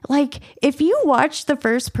like, if you watch the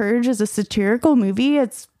first Purge as a satirical movie,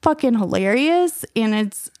 it's fucking hilarious and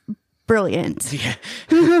it's brilliant. Yeah.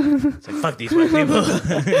 It's like, fuck these white people.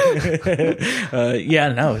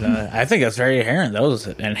 I think that's very inherent. That was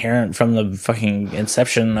inherent from the fucking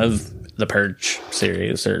inception of the Purge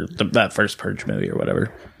series or that first Purge movie or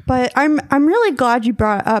whatever. But I'm really glad you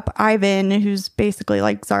brought up Ivan, who's basically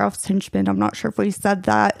like Zaroff's henchman. I'm not sure if we said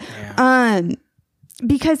that. Yeah.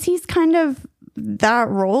 Because he's kind of that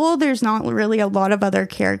role. There's not really a lot of other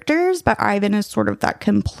characters, but Ivan is sort of that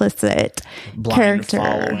complicit blind character.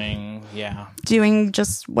 Following, yeah. Doing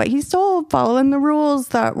just what he's told, following the rules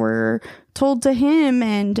that were told to him.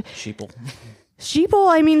 And Sheeple,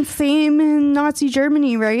 I mean, same in Nazi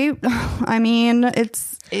Germany, right? I mean,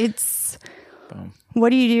 it's Boom. What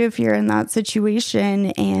do you do if you're in that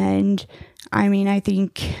situation? And I mean, I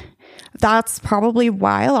think that's probably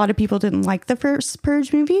why a lot of people didn't like the first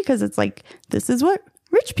Purge movie, because it's like, this is what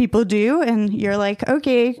rich people do. And you're like,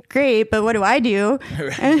 okay, great, but what do I do?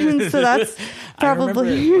 Right. And so that's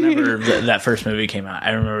probably... whenever that first movie came out,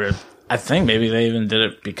 I think maybe they even did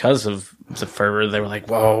it because of the fervor. They were like,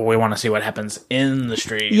 whoa, we want to see what happens in the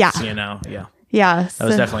streets, you know? Yeah. Yeah. That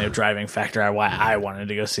was definitely a driving factor why I wanted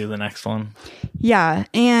to go see the next one. Yeah.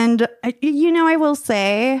 And, I will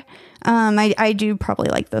say, I do probably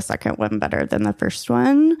like the second one better than the first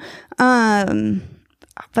one.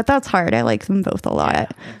 But that's hard. I like them both a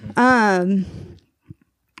lot. Yeah.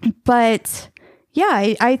 But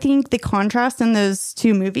yeah, I think the contrast in those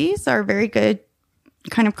 2 movies are very good.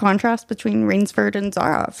 Kind of contrast between Rainsford and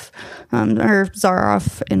Zaroff, or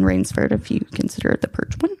Zaroff and Rainsford, if you consider the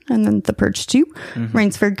Purge one, and then the Purge 2. Mm-hmm.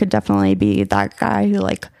 Rainsford could definitely be that guy who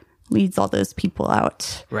like leads all those people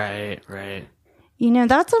out. Right.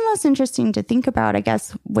 That's almost interesting to think about. I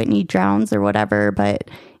guess Whitney drowns or whatever, but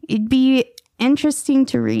it'd be interesting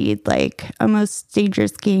to read like a Most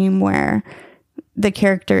Dangerous Game where the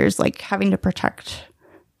characters like having to protect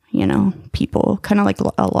people, kind of like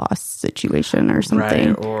a lost situation or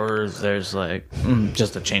something. Right, or there's like,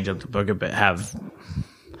 just to change up the book a bit,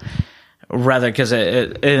 because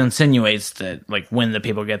it insinuates that like when the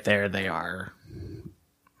people get there, they are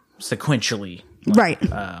sequentially,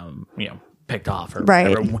 picked off or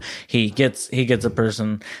whatever. He gets a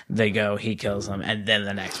person, they go, he kills them, and then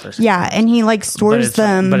the next person. Yeah, comes. And he like stores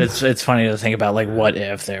them. But it's funny to think about like what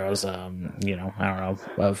if there was I don't know,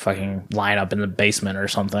 a fucking lineup in the basement or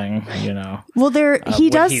something, Well, he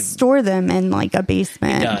does store them in like a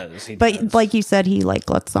basement. He but does. Like you said, he like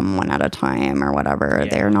lets them one at a time or whatever. Yeah,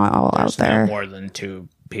 they're not all out there. No more than 2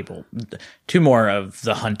 people, 2 more of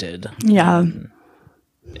the hunted. Yeah.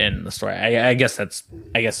 In the story, I guess that's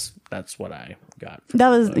what I got. That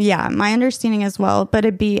was my understanding as well. But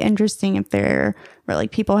it'd be interesting if there were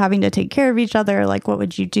like people having to take care of each other. Like, what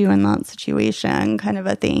would you do in that situation? Kind of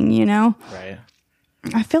a thing, Right.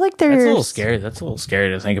 I feel like that's a little scary. That's a little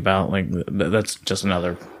scary to think about. Like, that's just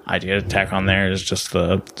another idea to tack on there. Is just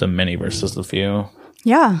the many versus the few.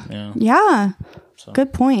 Yeah. So.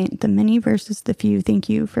 Good point. The many versus the few. Thank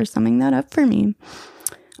you for summing that up for me.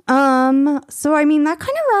 So I mean, that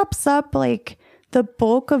kind of wraps up like the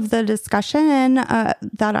bulk of the discussion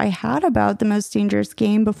that I had about the Most Dangerous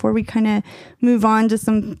Game before we kind of move on to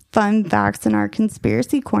some fun facts in our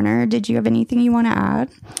conspiracy corner. Did you have anything you want to add?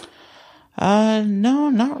 No,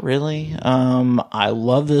 not really. I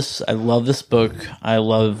love this book. I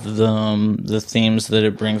love the themes that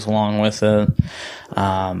it brings along with it.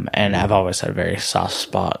 And I've always had a very soft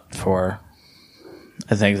spot for,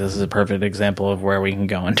 I think this is a perfect example of where we can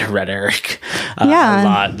go into rhetoric a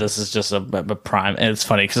lot. This is just a prime, and it's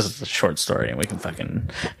funny because it's a short story and we can fucking,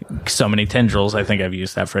 so many tendrils, I think I've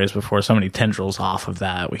used that phrase before, so many tendrils off of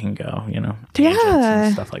that we can go, tangents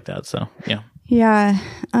and stuff like that. So, yeah. Yeah.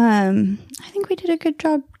 I think we did a good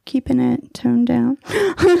job keeping it toned down.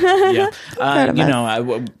 Yeah.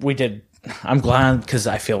 We did I'm glad because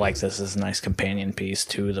I feel like this is a nice companion piece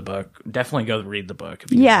to the book. Definitely go read the book.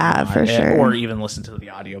 If you for sure. Or even listen to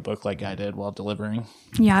the audiobook like I did while delivering.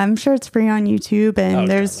 Yeah, I'm sure it's free on YouTube, and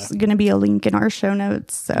there's going to be a link in our show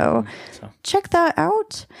notes. So check that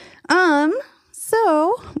out.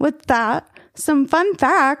 So with that, some fun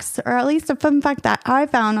facts, or at least a fun fact that I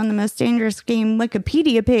found on the Most Dangerous Game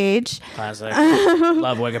Wikipedia page. Classic.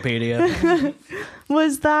 Love Wikipedia.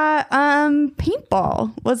 Was that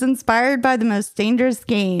paintball was inspired by the Most Dangerous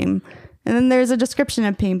Game. And then there's a description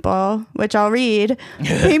of paintball, which I'll read.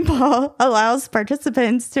 Paintball allows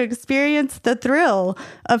participants to experience the thrill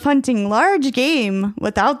of hunting large game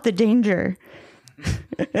without the danger.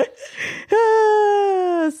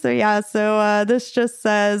 So this just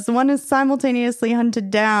says one is simultaneously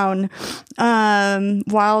hunted down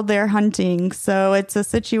while they're hunting. So it's a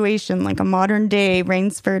situation like a modern day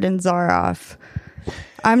Rainsford and Zaroff.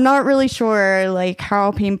 I'm not really sure like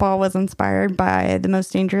how paintball was inspired by the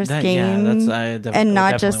Most Dangerous Game, and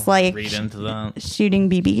not just like read into that. Shooting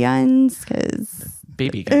BB guns, because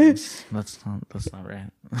BB guns. That's not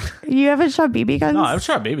right. You haven't shot BB guns? No, I've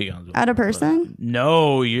shot BB guns before, at a person.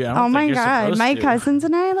 No, you. Oh my god, my cousins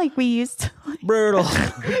and I we used to brutal.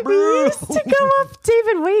 We used to go up,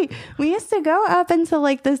 David. Wait, we used to go up into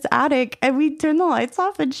like this attic, and we'd turn the lights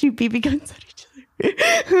off and shoot BB guns at each other.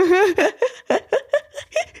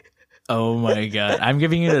 Oh my god, I'm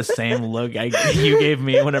giving you the same look you gave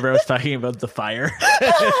me whenever I was talking about the fire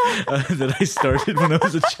that I started when I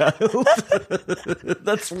was a child.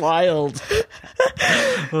 That's wild.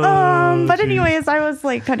 But anyways, I was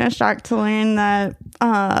like kind of shocked to learn that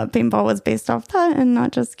paintball was based off that and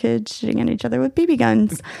not just kids shooting at each other with BB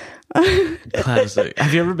guns. Classic.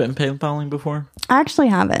 Have you ever been paintballing before? I actually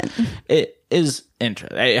haven't. It is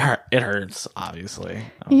interesting. It hurts, obviously.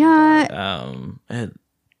 Yeah.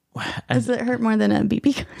 Does it hurt more than a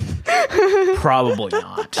BB gun? Probably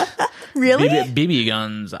not. Really? BB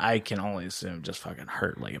guns, I can only assume, just fucking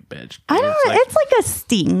hurt like a bitch. I don't know. It's like a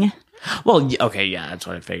sting. Well, okay, yeah, that's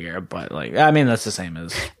what I figure. But like, I mean, that's the same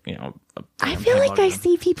as, I feel like I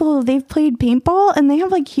see people, they've played paintball and they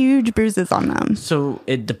have like huge bruises on them. So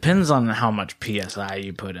it depends on how much PSI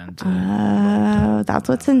you put into it. Oh, that's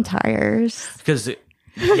what's in tires. Because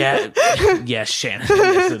yeah, Shannon.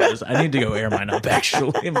 Yes, it is. I need to go air mine up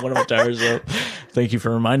actually in one of my tires. So thank you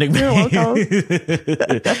for reminding me. You're welcome.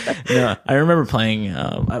 No, I remember playing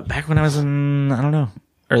back when I was in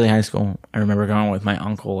early high school. I remember going with my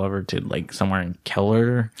uncle over to like somewhere in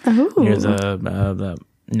Keller near the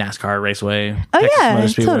NASCAR raceway. Oh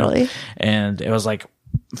Texas yeah, totally. And it was like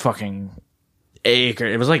fucking acre.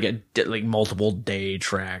 It was like a multiple day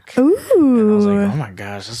track. Ooh. And I was like, oh my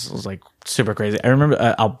gosh, this was like super crazy. I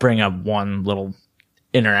remember I'll bring up one little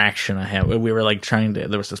interaction I had. We were like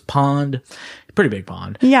there was this pond, pretty big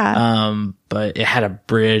pond. Yeah. But it had a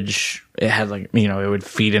bridge. It had like, it would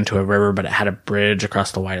feed into a river, but it had a bridge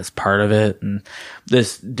across the widest part of it. And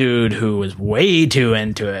this dude who was way too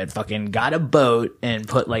into it fucking got a boat and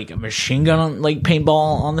put like a machine gun on, like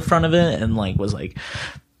paintball on the front of it, and like was like,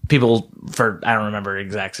 people I don't remember the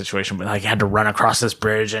exact situation, but like had to run across this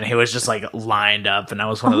bridge, and he was just like lined up, and I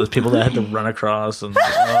was one of those people that had to run across, and it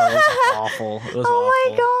was awful. It was awful. My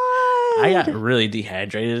god! I got really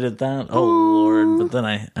dehydrated at that. Oh lord! But then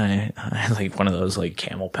I had like one of those like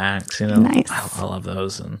camel packs, Nice. I love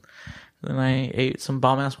those, and then I ate some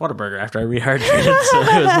bomb ass Whataburger after I rehydrated, so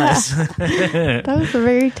it was nice. That was a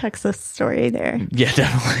very Texas story there. Yeah,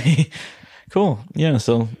 definitely. Cool. Yeah.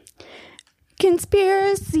 So.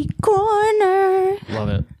 Conspiracy Corner. Love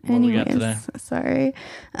it. What Anyways, we got today? Sorry.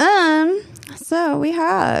 So we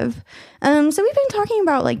have so we've been talking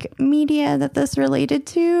about like media that this related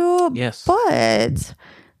to. Yes. But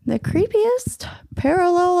the creepiest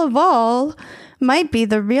parallel of all might be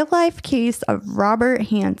the real life case of Robert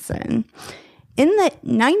Hansen. In the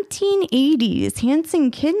 1980s, Hansen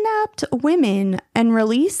kidnapped women and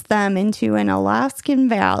released them into an Alaskan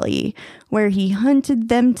valley where he hunted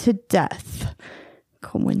them to death.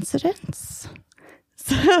 Coincidence?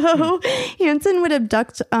 So Hansen would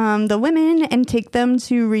abduct the women and take them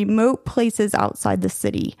to remote places outside the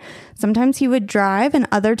city. Sometimes he would drive, and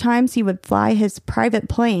other times he would fly his private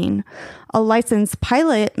plane. A licensed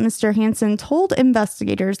pilot, Mr. Hansen told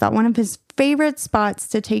investigators that one of his favorite spots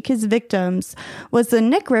to take his victims was the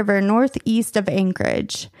Knik River northeast of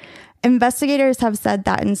Anchorage. Investigators have said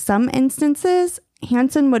that in some instances,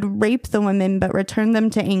 Hansen would rape the women but return them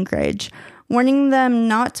to Anchorage, warning them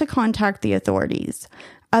not to contact the authorities.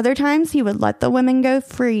 Other times, he would let the women go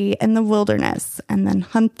free in the wilderness and then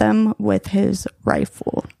hunt them with his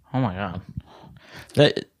rifle. Oh my god.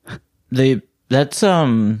 That's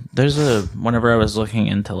whenever I was looking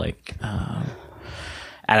into like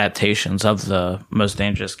adaptations of the Most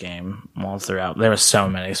Dangerous Game all throughout, there were so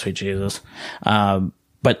many, sweet Jesus.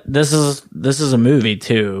 But this is a movie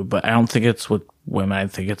too, but I don't think it's with women. I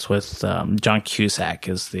think it's with John Cusack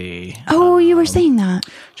is the you were saying that.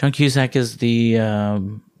 John Cusack is the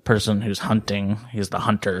person who's hunting. He's the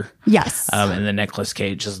hunter. Yes. And then Nicolas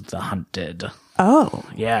Cage is the hunted. Oh.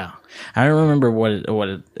 Yeah. I don't remember what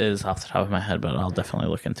it is off the top of my head, but I'll definitely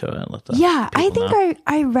look into it. I think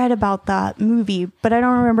I read about that movie, but I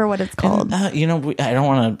don't remember what it's called. And, I don't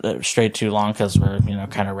want to stray too long because we're,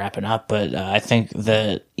 kind of wrapping up, but I think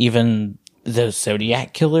that even the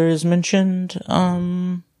Zodiac Killer is mentioned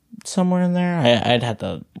somewhere in there. I'd have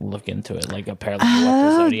to look into it, like apparently what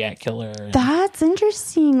the Zodiac Killer. That's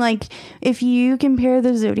interesting. Like if you compare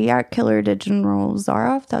the Zodiac Killer to General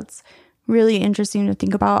Zaroff, that's really interesting to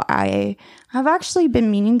think about. I have actually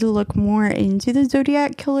been meaning to look more into the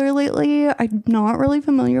Zodiac Killer lately. I'm not really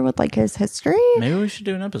familiar with like his history. Maybe we should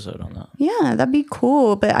do an episode on that. Yeah, that'd be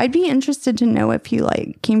cool. But I'd be interested to know if he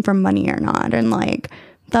like came from money or not, and like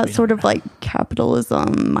that sort of like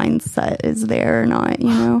capitalism mindset is there or not,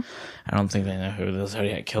 I don't think they know who the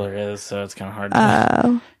Zodiac Killer is, so it's kind of hard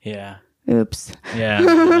to yeah. Oops. Yeah.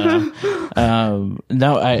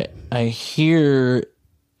 No, I hear.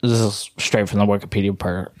 This is straight from the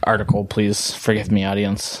Wikipedia article. Please forgive me,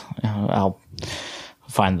 audience. I'll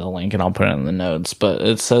find the link and I'll put it in the notes. But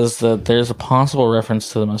it says that there's a possible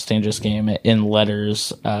reference to the Most Dangerous Game in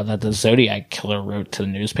letters that the Zodiac Killer wrote to the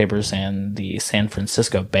newspapers and the San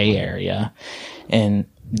Francisco Bay Area in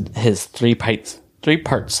his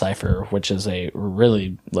three-part cipher, which is a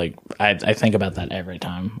really, like, I think about that every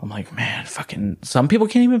time. I'm like, man, fucking, some people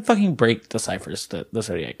can't even fucking break the ciphers that the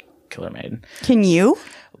Zodiac Killer made. Can you?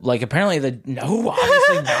 Like, apparently no,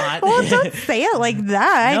 obviously not. Well, don't say it like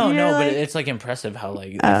that. No, but it's like impressive how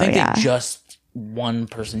like I think they just one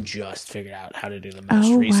person just figured out how to do the most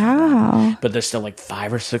recent one. But there's still like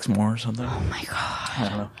 5 or 6 more or something. Oh my god. I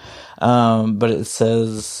don't know. But it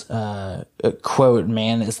says, quote,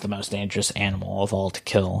 "Man is the most dangerous animal of all to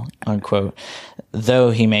kill," unquote. Though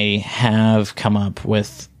he may have come up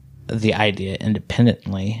with the idea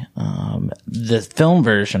independently, the film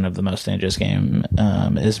version of the Most Dangerous Game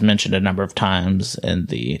is mentioned a number of times in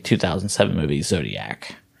the 2007 movie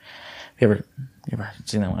Zodiac. You ever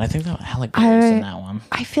seen that one? I think that Halle Berry's in that one.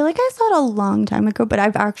 I feel like I saw it a long time ago, but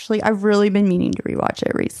I've really been meaning to rewatch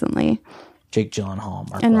it recently. Jake Gyllenhaal,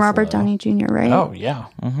 Mark and Ruffalo. Robert Downey Jr., right? Oh yeah.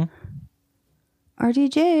 Mm-hmm.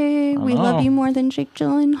 RDJ, we love you more than Jake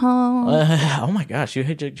Gyllenhaal. Oh my gosh, you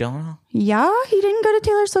hate Jake Gyllenhaal? Yeah, he didn't go to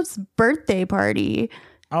Taylor Swift's birthday party.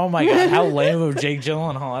 Oh my god, how lame of Jake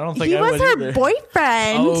Gyllenhaal. I don't think he I was would her either.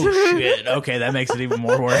 boyfriend. Oh shit. Okay, that makes it even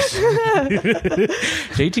more worse.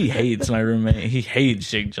 JT hates my roommate. He hates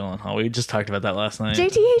Jake Gyllenhaal. We just talked about that last night.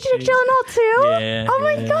 JT hates Jake Gyllenhaal too? Yeah. Oh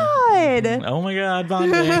my god. Oh my god,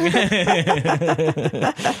 bonding.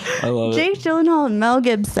 I love Jake Gyllenhaal and Mel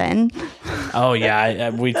Gibson. Oh yeah,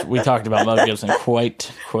 we talked about Mel Gibson quite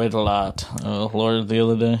a lot. Lord, the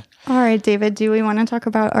other day. All right, David, do we want to talk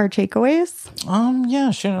about our takeaways?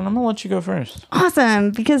 Yeah, Shannon, I'm going to let you go first.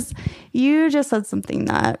 Awesome, because you just said something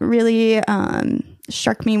that really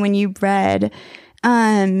struck me when you read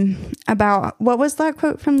about, what was that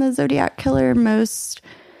quote from the Zodiac Killer? Most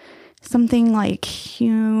something like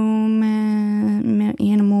human,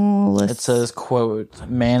 animal. It says, quote,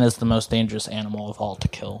 "Man is the most dangerous animal of all to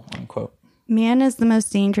kill," unquote. Man is the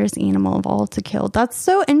most dangerous animal of all to kill. That's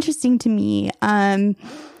so interesting to me.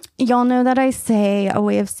 Y'all know that I say a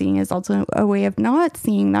way of seeing is also a way of not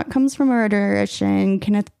seeing. That comes from a rhetorician,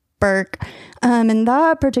 Kenneth Burke. And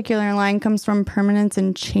that particular line comes from Permanence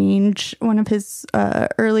and Change, one of his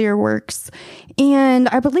earlier works. And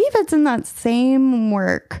I believe it's in that same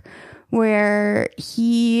work where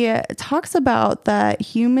he talks about that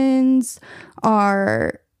humans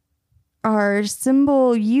are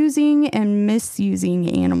symbol using and misusing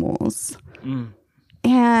animals.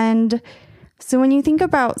 And so when you think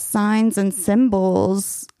about signs and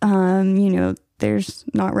symbols, there's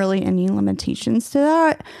not really any limitations to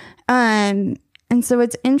that. And so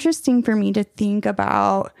it's interesting for me to think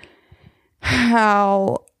about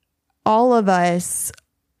how all of us,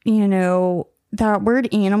 that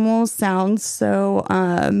word animal sounds so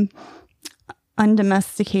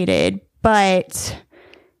undomesticated, but,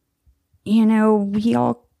 we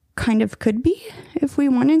all kind of could be if we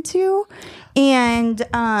wanted to. And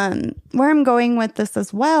where I'm going with this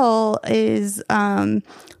as well is,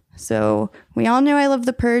 so we all know I love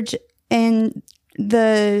The Purge, and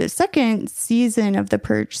the second season of The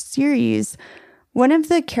Purge series one of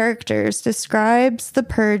the characters describes the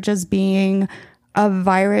purge as being a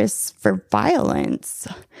virus for violence.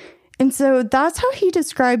 And so that's how he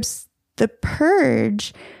describes the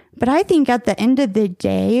purge. But I think at the end of the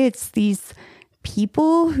day, it's these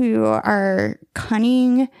people who are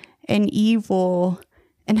cunning and evil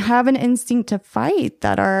and have an instinct to fight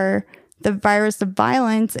that are the virus of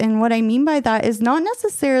violence. And what I mean by that is not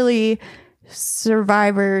necessarily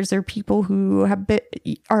survivors or people who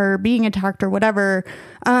are being attacked or whatever,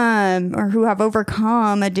 or who have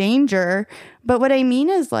overcome a danger. But what I mean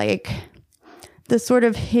is like the sort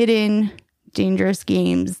of hidden dangerous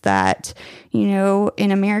games that, you know,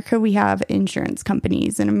 in America we have insurance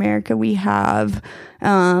companies. In America we have,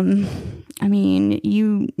 I mean,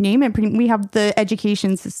 you name it. We have the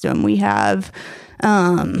education system. We have,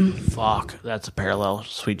 fuck, that's a parallel.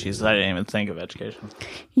 Sweet Jesus, I didn't even think of education.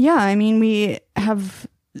 Yeah, I mean, we have,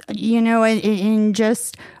 you know, and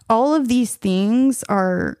just all of these things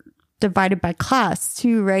are divided by class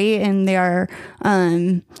too, right? And they are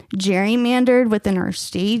gerrymandered within our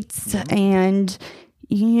states. And,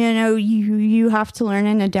 you know, you have to learn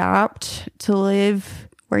and adapt to live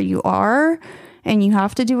where you are. And you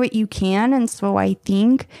have to do what you can. And so I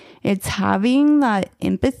think it's having that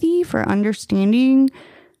empathy for understanding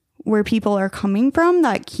where people are coming from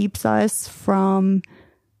that keeps us from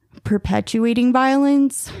perpetuating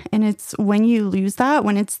violence. And it's when you lose that,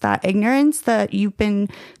 when it's that ignorance that you've been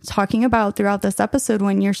talking about throughout this episode,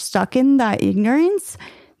 when you're stuck in that ignorance,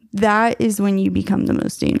 that is when you become the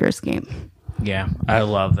most dangerous game. Yeah, I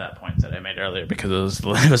love that point that I made earlier because it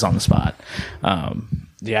was on the spot.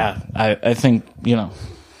 Yeah, I think, you know,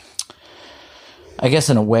 I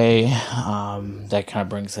guess in a way that kind of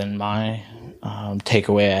brings in my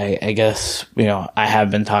takeaway. I guess, you know, I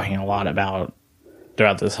have been talking a lot about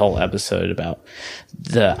throughout this whole episode about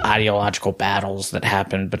the ideological battles that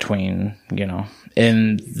happen between, you know,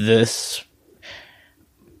 in this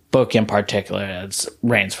book in particular, it's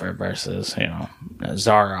Rainsford versus, you know,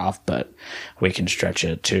 Zaroff, but we can stretch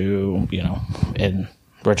it to, you know, in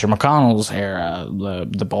Richard McConnell's era,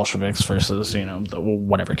 the Bolsheviks versus, you know,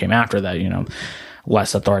 whatever came after that, you know,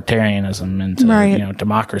 less authoritarianism into, right, you know,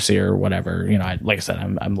 democracy or whatever. You know, like I said,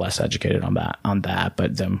 I'm less educated on that.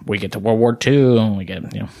 But then we get to World War II and we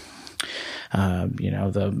get, you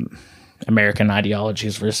know, the American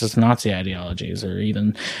ideologies versus Nazi ideologies, or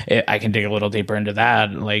even I can dig a little deeper into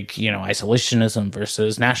that, like, you know, isolationism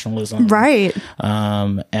versus nationalism, right?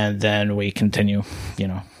 And then we continue, you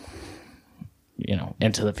know,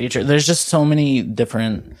 into the future. There's just so many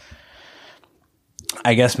different.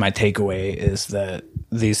 I guess my takeaway is that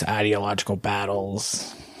these ideological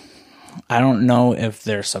battles, I don't know if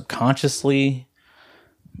they're subconsciously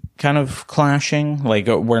kind of clashing. Like,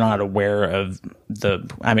 we're not aware of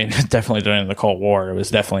definitely during the Cold War, it was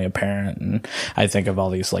definitely apparent. And I think of all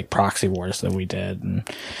these like proxy wars that we did and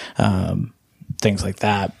things like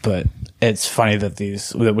that. But it's funny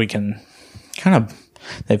that we can kind of,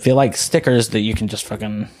 they feel like stickers that you can just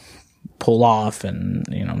fucking pull off and,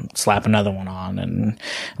 you know, slap another one on. And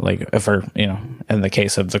like, if we're, you know, in the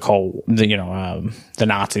case of the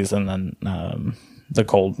Nazis and then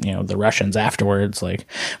the Russians afterwards, like,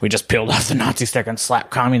 we just peeled off the Nazi sticker and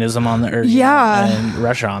slapped communism on there, and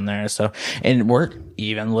Russia on there. So, and we're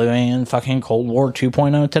even living in fucking Cold War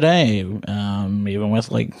 2.0 today. Even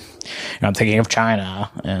with, like, you know, I'm thinking of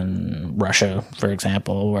China and Russia, for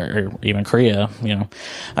example, or even Korea. You know,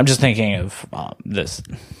 I'm just thinking of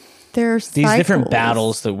There's these cycles. Different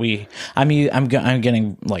battles that I'm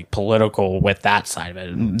getting like political with that side of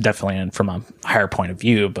it, definitely from a higher point of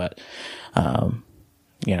view, but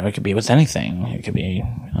you know, it could be with anything. It could be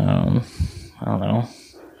I don't know,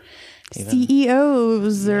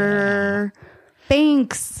 CEOs or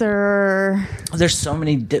banks, or there's so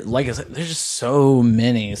many like I said, there's just so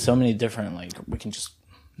many different, like, we can just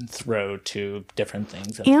throw to different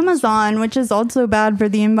things. Amazon, which is also bad for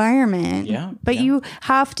the environment. Yeah. But you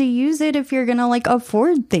have to use it if you're going to, like,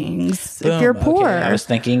 afford things. Boom, if you're poor. Okay. I was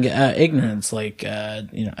thinking ignorance, like,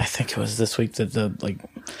 you know, I think it was this week that the, like,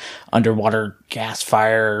 underwater gas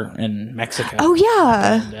fire in Mexico. Oh,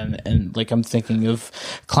 yeah. And like, I'm thinking of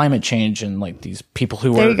climate change and, like, these people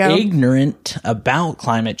who are ignorant about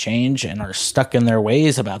climate change and are stuck in their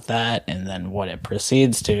ways about that, and then what it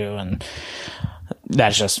proceeds to. And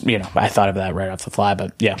that's just, you know, I thought of that right off the fly,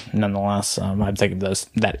 but yeah, nonetheless, I'm thinking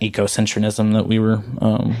that ecocentrism that we were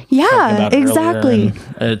talking about exactly.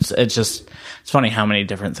 It's funny how many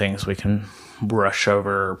different things we can brush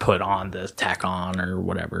over or put on to tack on or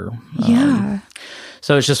whatever.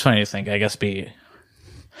 So it's just funny to think, I guess, be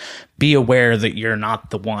aware that you're not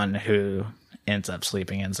the one who ends up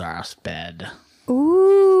sleeping in Zaroff's bed.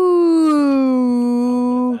 Ooh.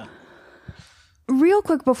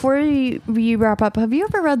 real quick before we wrap up, have you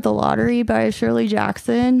ever read The Lottery by Shirley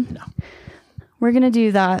Jackson? No. We're going to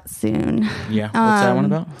do that soon. Yeah. What's that one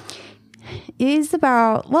about? Is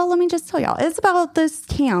about, well, let me just tell y'all, it's about this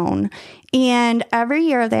town, and every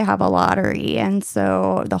year they have a lottery, and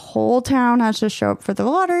so the whole town has to show up for the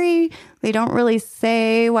lottery. They don't really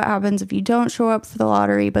say what happens if you don't show up for the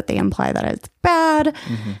lottery, but they imply that it's bad.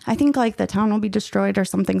 Mm-hmm. I think like the town will be destroyed or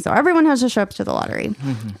something, so everyone has to show up to the lottery.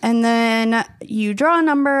 Mm-hmm. And then you draw a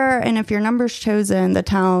number, and if your number's chosen, the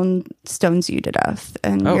town stones you to death,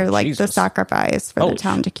 and you're like the sacrifice for the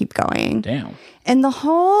town to keep going. Damn. And the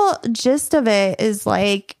whole gist of it is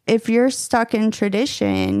like, if you're stuck in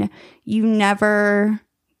tradition, you never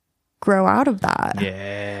grow out of that.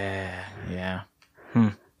 Yeah.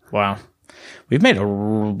 Wow. We've made a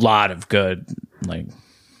lot of good, like,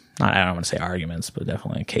 I don't want to say arguments, but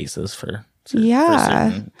definitely cases for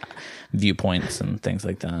certain viewpoints and things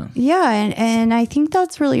like that. Yeah, and I think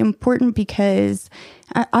that's really important because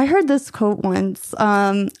I heard this quote once,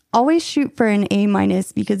 always shoot for an A-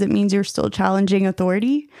 because it means you're still challenging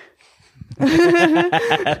authority.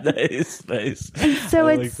 Nice.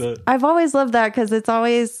 So I've always loved that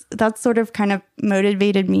because that's sort of kind of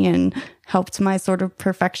motivated me and helped my sort of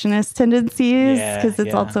perfectionist tendencies because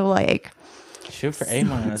it's also like, shoot for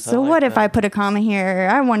A-. So what if I put a comma here?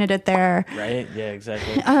 I wanted it there. Right? Yeah,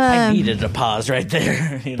 exactly. I needed a pause right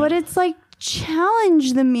there. You know? But it's like,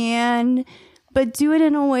 challenge the man, but do it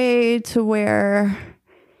in a way to where,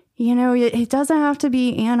 you know, it doesn't have to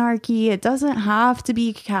be anarchy. It doesn't have to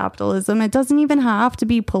be capitalism. It doesn't even have to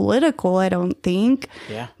be political, I don't think.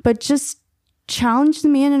 Yeah. But just challenge the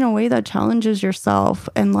man in a way that challenges yourself.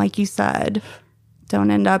 And like you said, don't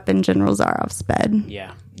end up in General Zaroff's bed.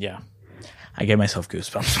 Yeah. I gave myself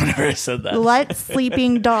goosebumps whenever I said that. Let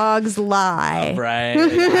sleeping dogs lie. Right.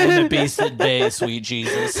 I'm the beast at bay, sweet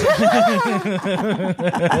Jesus.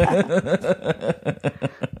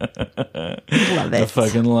 Love it. I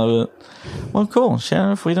fucking love it. Well, cool.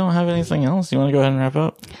 Shannon, if we don't have anything else, you want to go ahead and wrap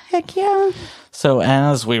up? Heck yeah. So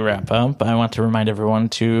as we wrap up, I want to remind everyone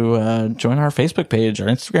to join our Facebook page, our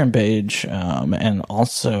Instagram page, and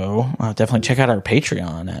also definitely check out our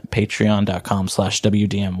Patreon at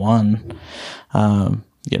patreon.com/WDM1.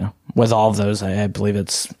 You know, with all of those, I believe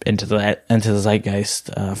it's into the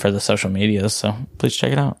zeitgeist for the social media. So please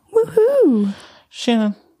check it out. Woohoo!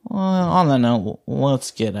 Shannon, on that note, let's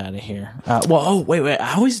get out of here. Wait.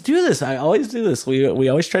 I always do this. We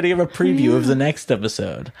always try to give a preview of the next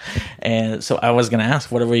episode. And so I was going to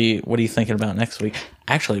ask, what are you thinking about next week?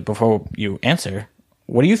 Actually, before you answer,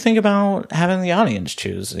 what do you think about having the audience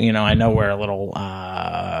choose? You know, I know we're a little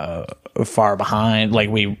far behind, like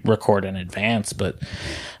we record in advance, but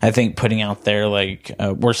I think putting out there, like,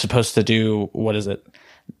 we're supposed to do, what is it?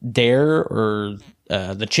 Dare or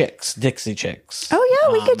the Chicks, Dixie Chicks. Oh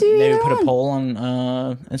yeah, we could do maybe put a poll on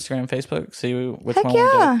Instagram, Facebook, see which one we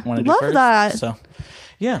want to do Love first. that. So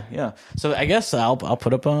yeah. So I guess I'll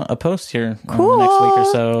put up a post here in the next week or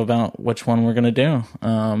so about which one we're gonna do.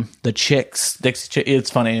 The Chicks, Dixie Chicks. It's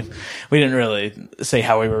funny, we didn't really say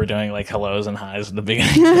how we were doing like hellos and highs at the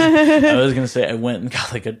beginning. I was gonna say I went and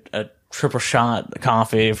got like a triple shot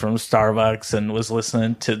coffee from Starbucks and was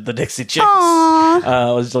listening to the Dixie Chicks.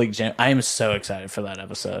 I was like, I am so excited for that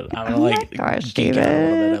episode. I'm gonna geek out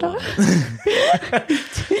a little bit. I love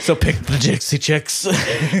it. So pick the Dixie Chicks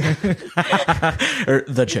or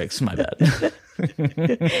the Chicks. My bad.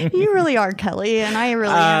 You really are Kelly, and I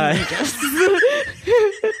really am.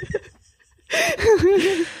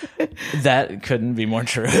 That couldn't be more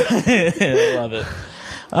true. I love it.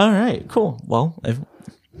 All right, cool. Well,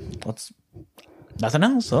 let's. Nothing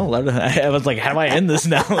else. I was like, how do I end this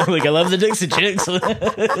now? Like, I love the Dixie Chicks.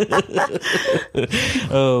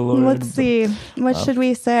 Oh, Lord. Let's see. What should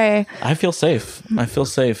we say? I feel safe. In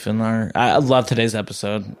I love today's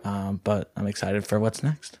episode, but I'm excited for what's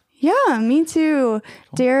next. Yeah, me too.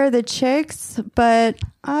 Cool. Dare the Chicks, but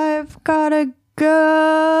I've got to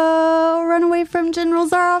go run away from General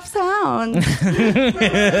Zaroff's hound.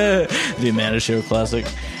 The Amanda Show classic.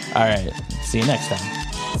 All right. See you next time.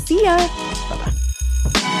 See ya. Bye-bye.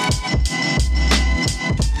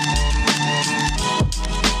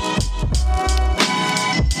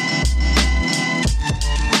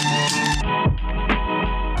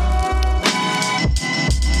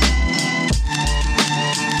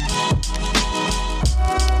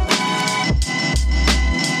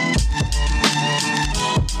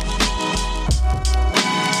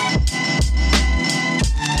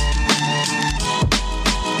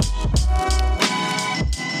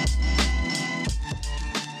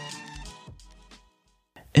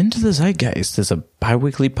 Into the Zeitgeist is a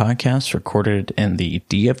bi-weekly podcast recorded in the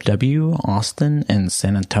DFW, Austin, and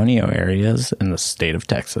San Antonio areas in the state of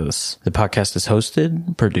Texas. The podcast is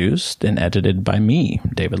hosted, produced, and edited by me,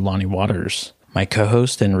 David Lonnie Waters. My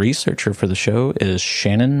co-host and researcher for the show is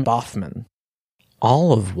Shannon Boffman.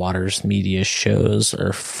 All of Waters Media's shows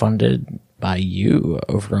are funded by you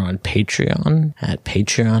over on Patreon at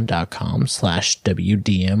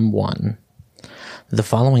patreon.com/WDM1. The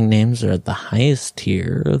following names are at the highest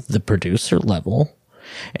tier, the producer level,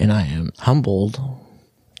 and I am humbled.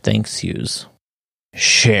 Thanks yous.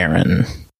 Sharon.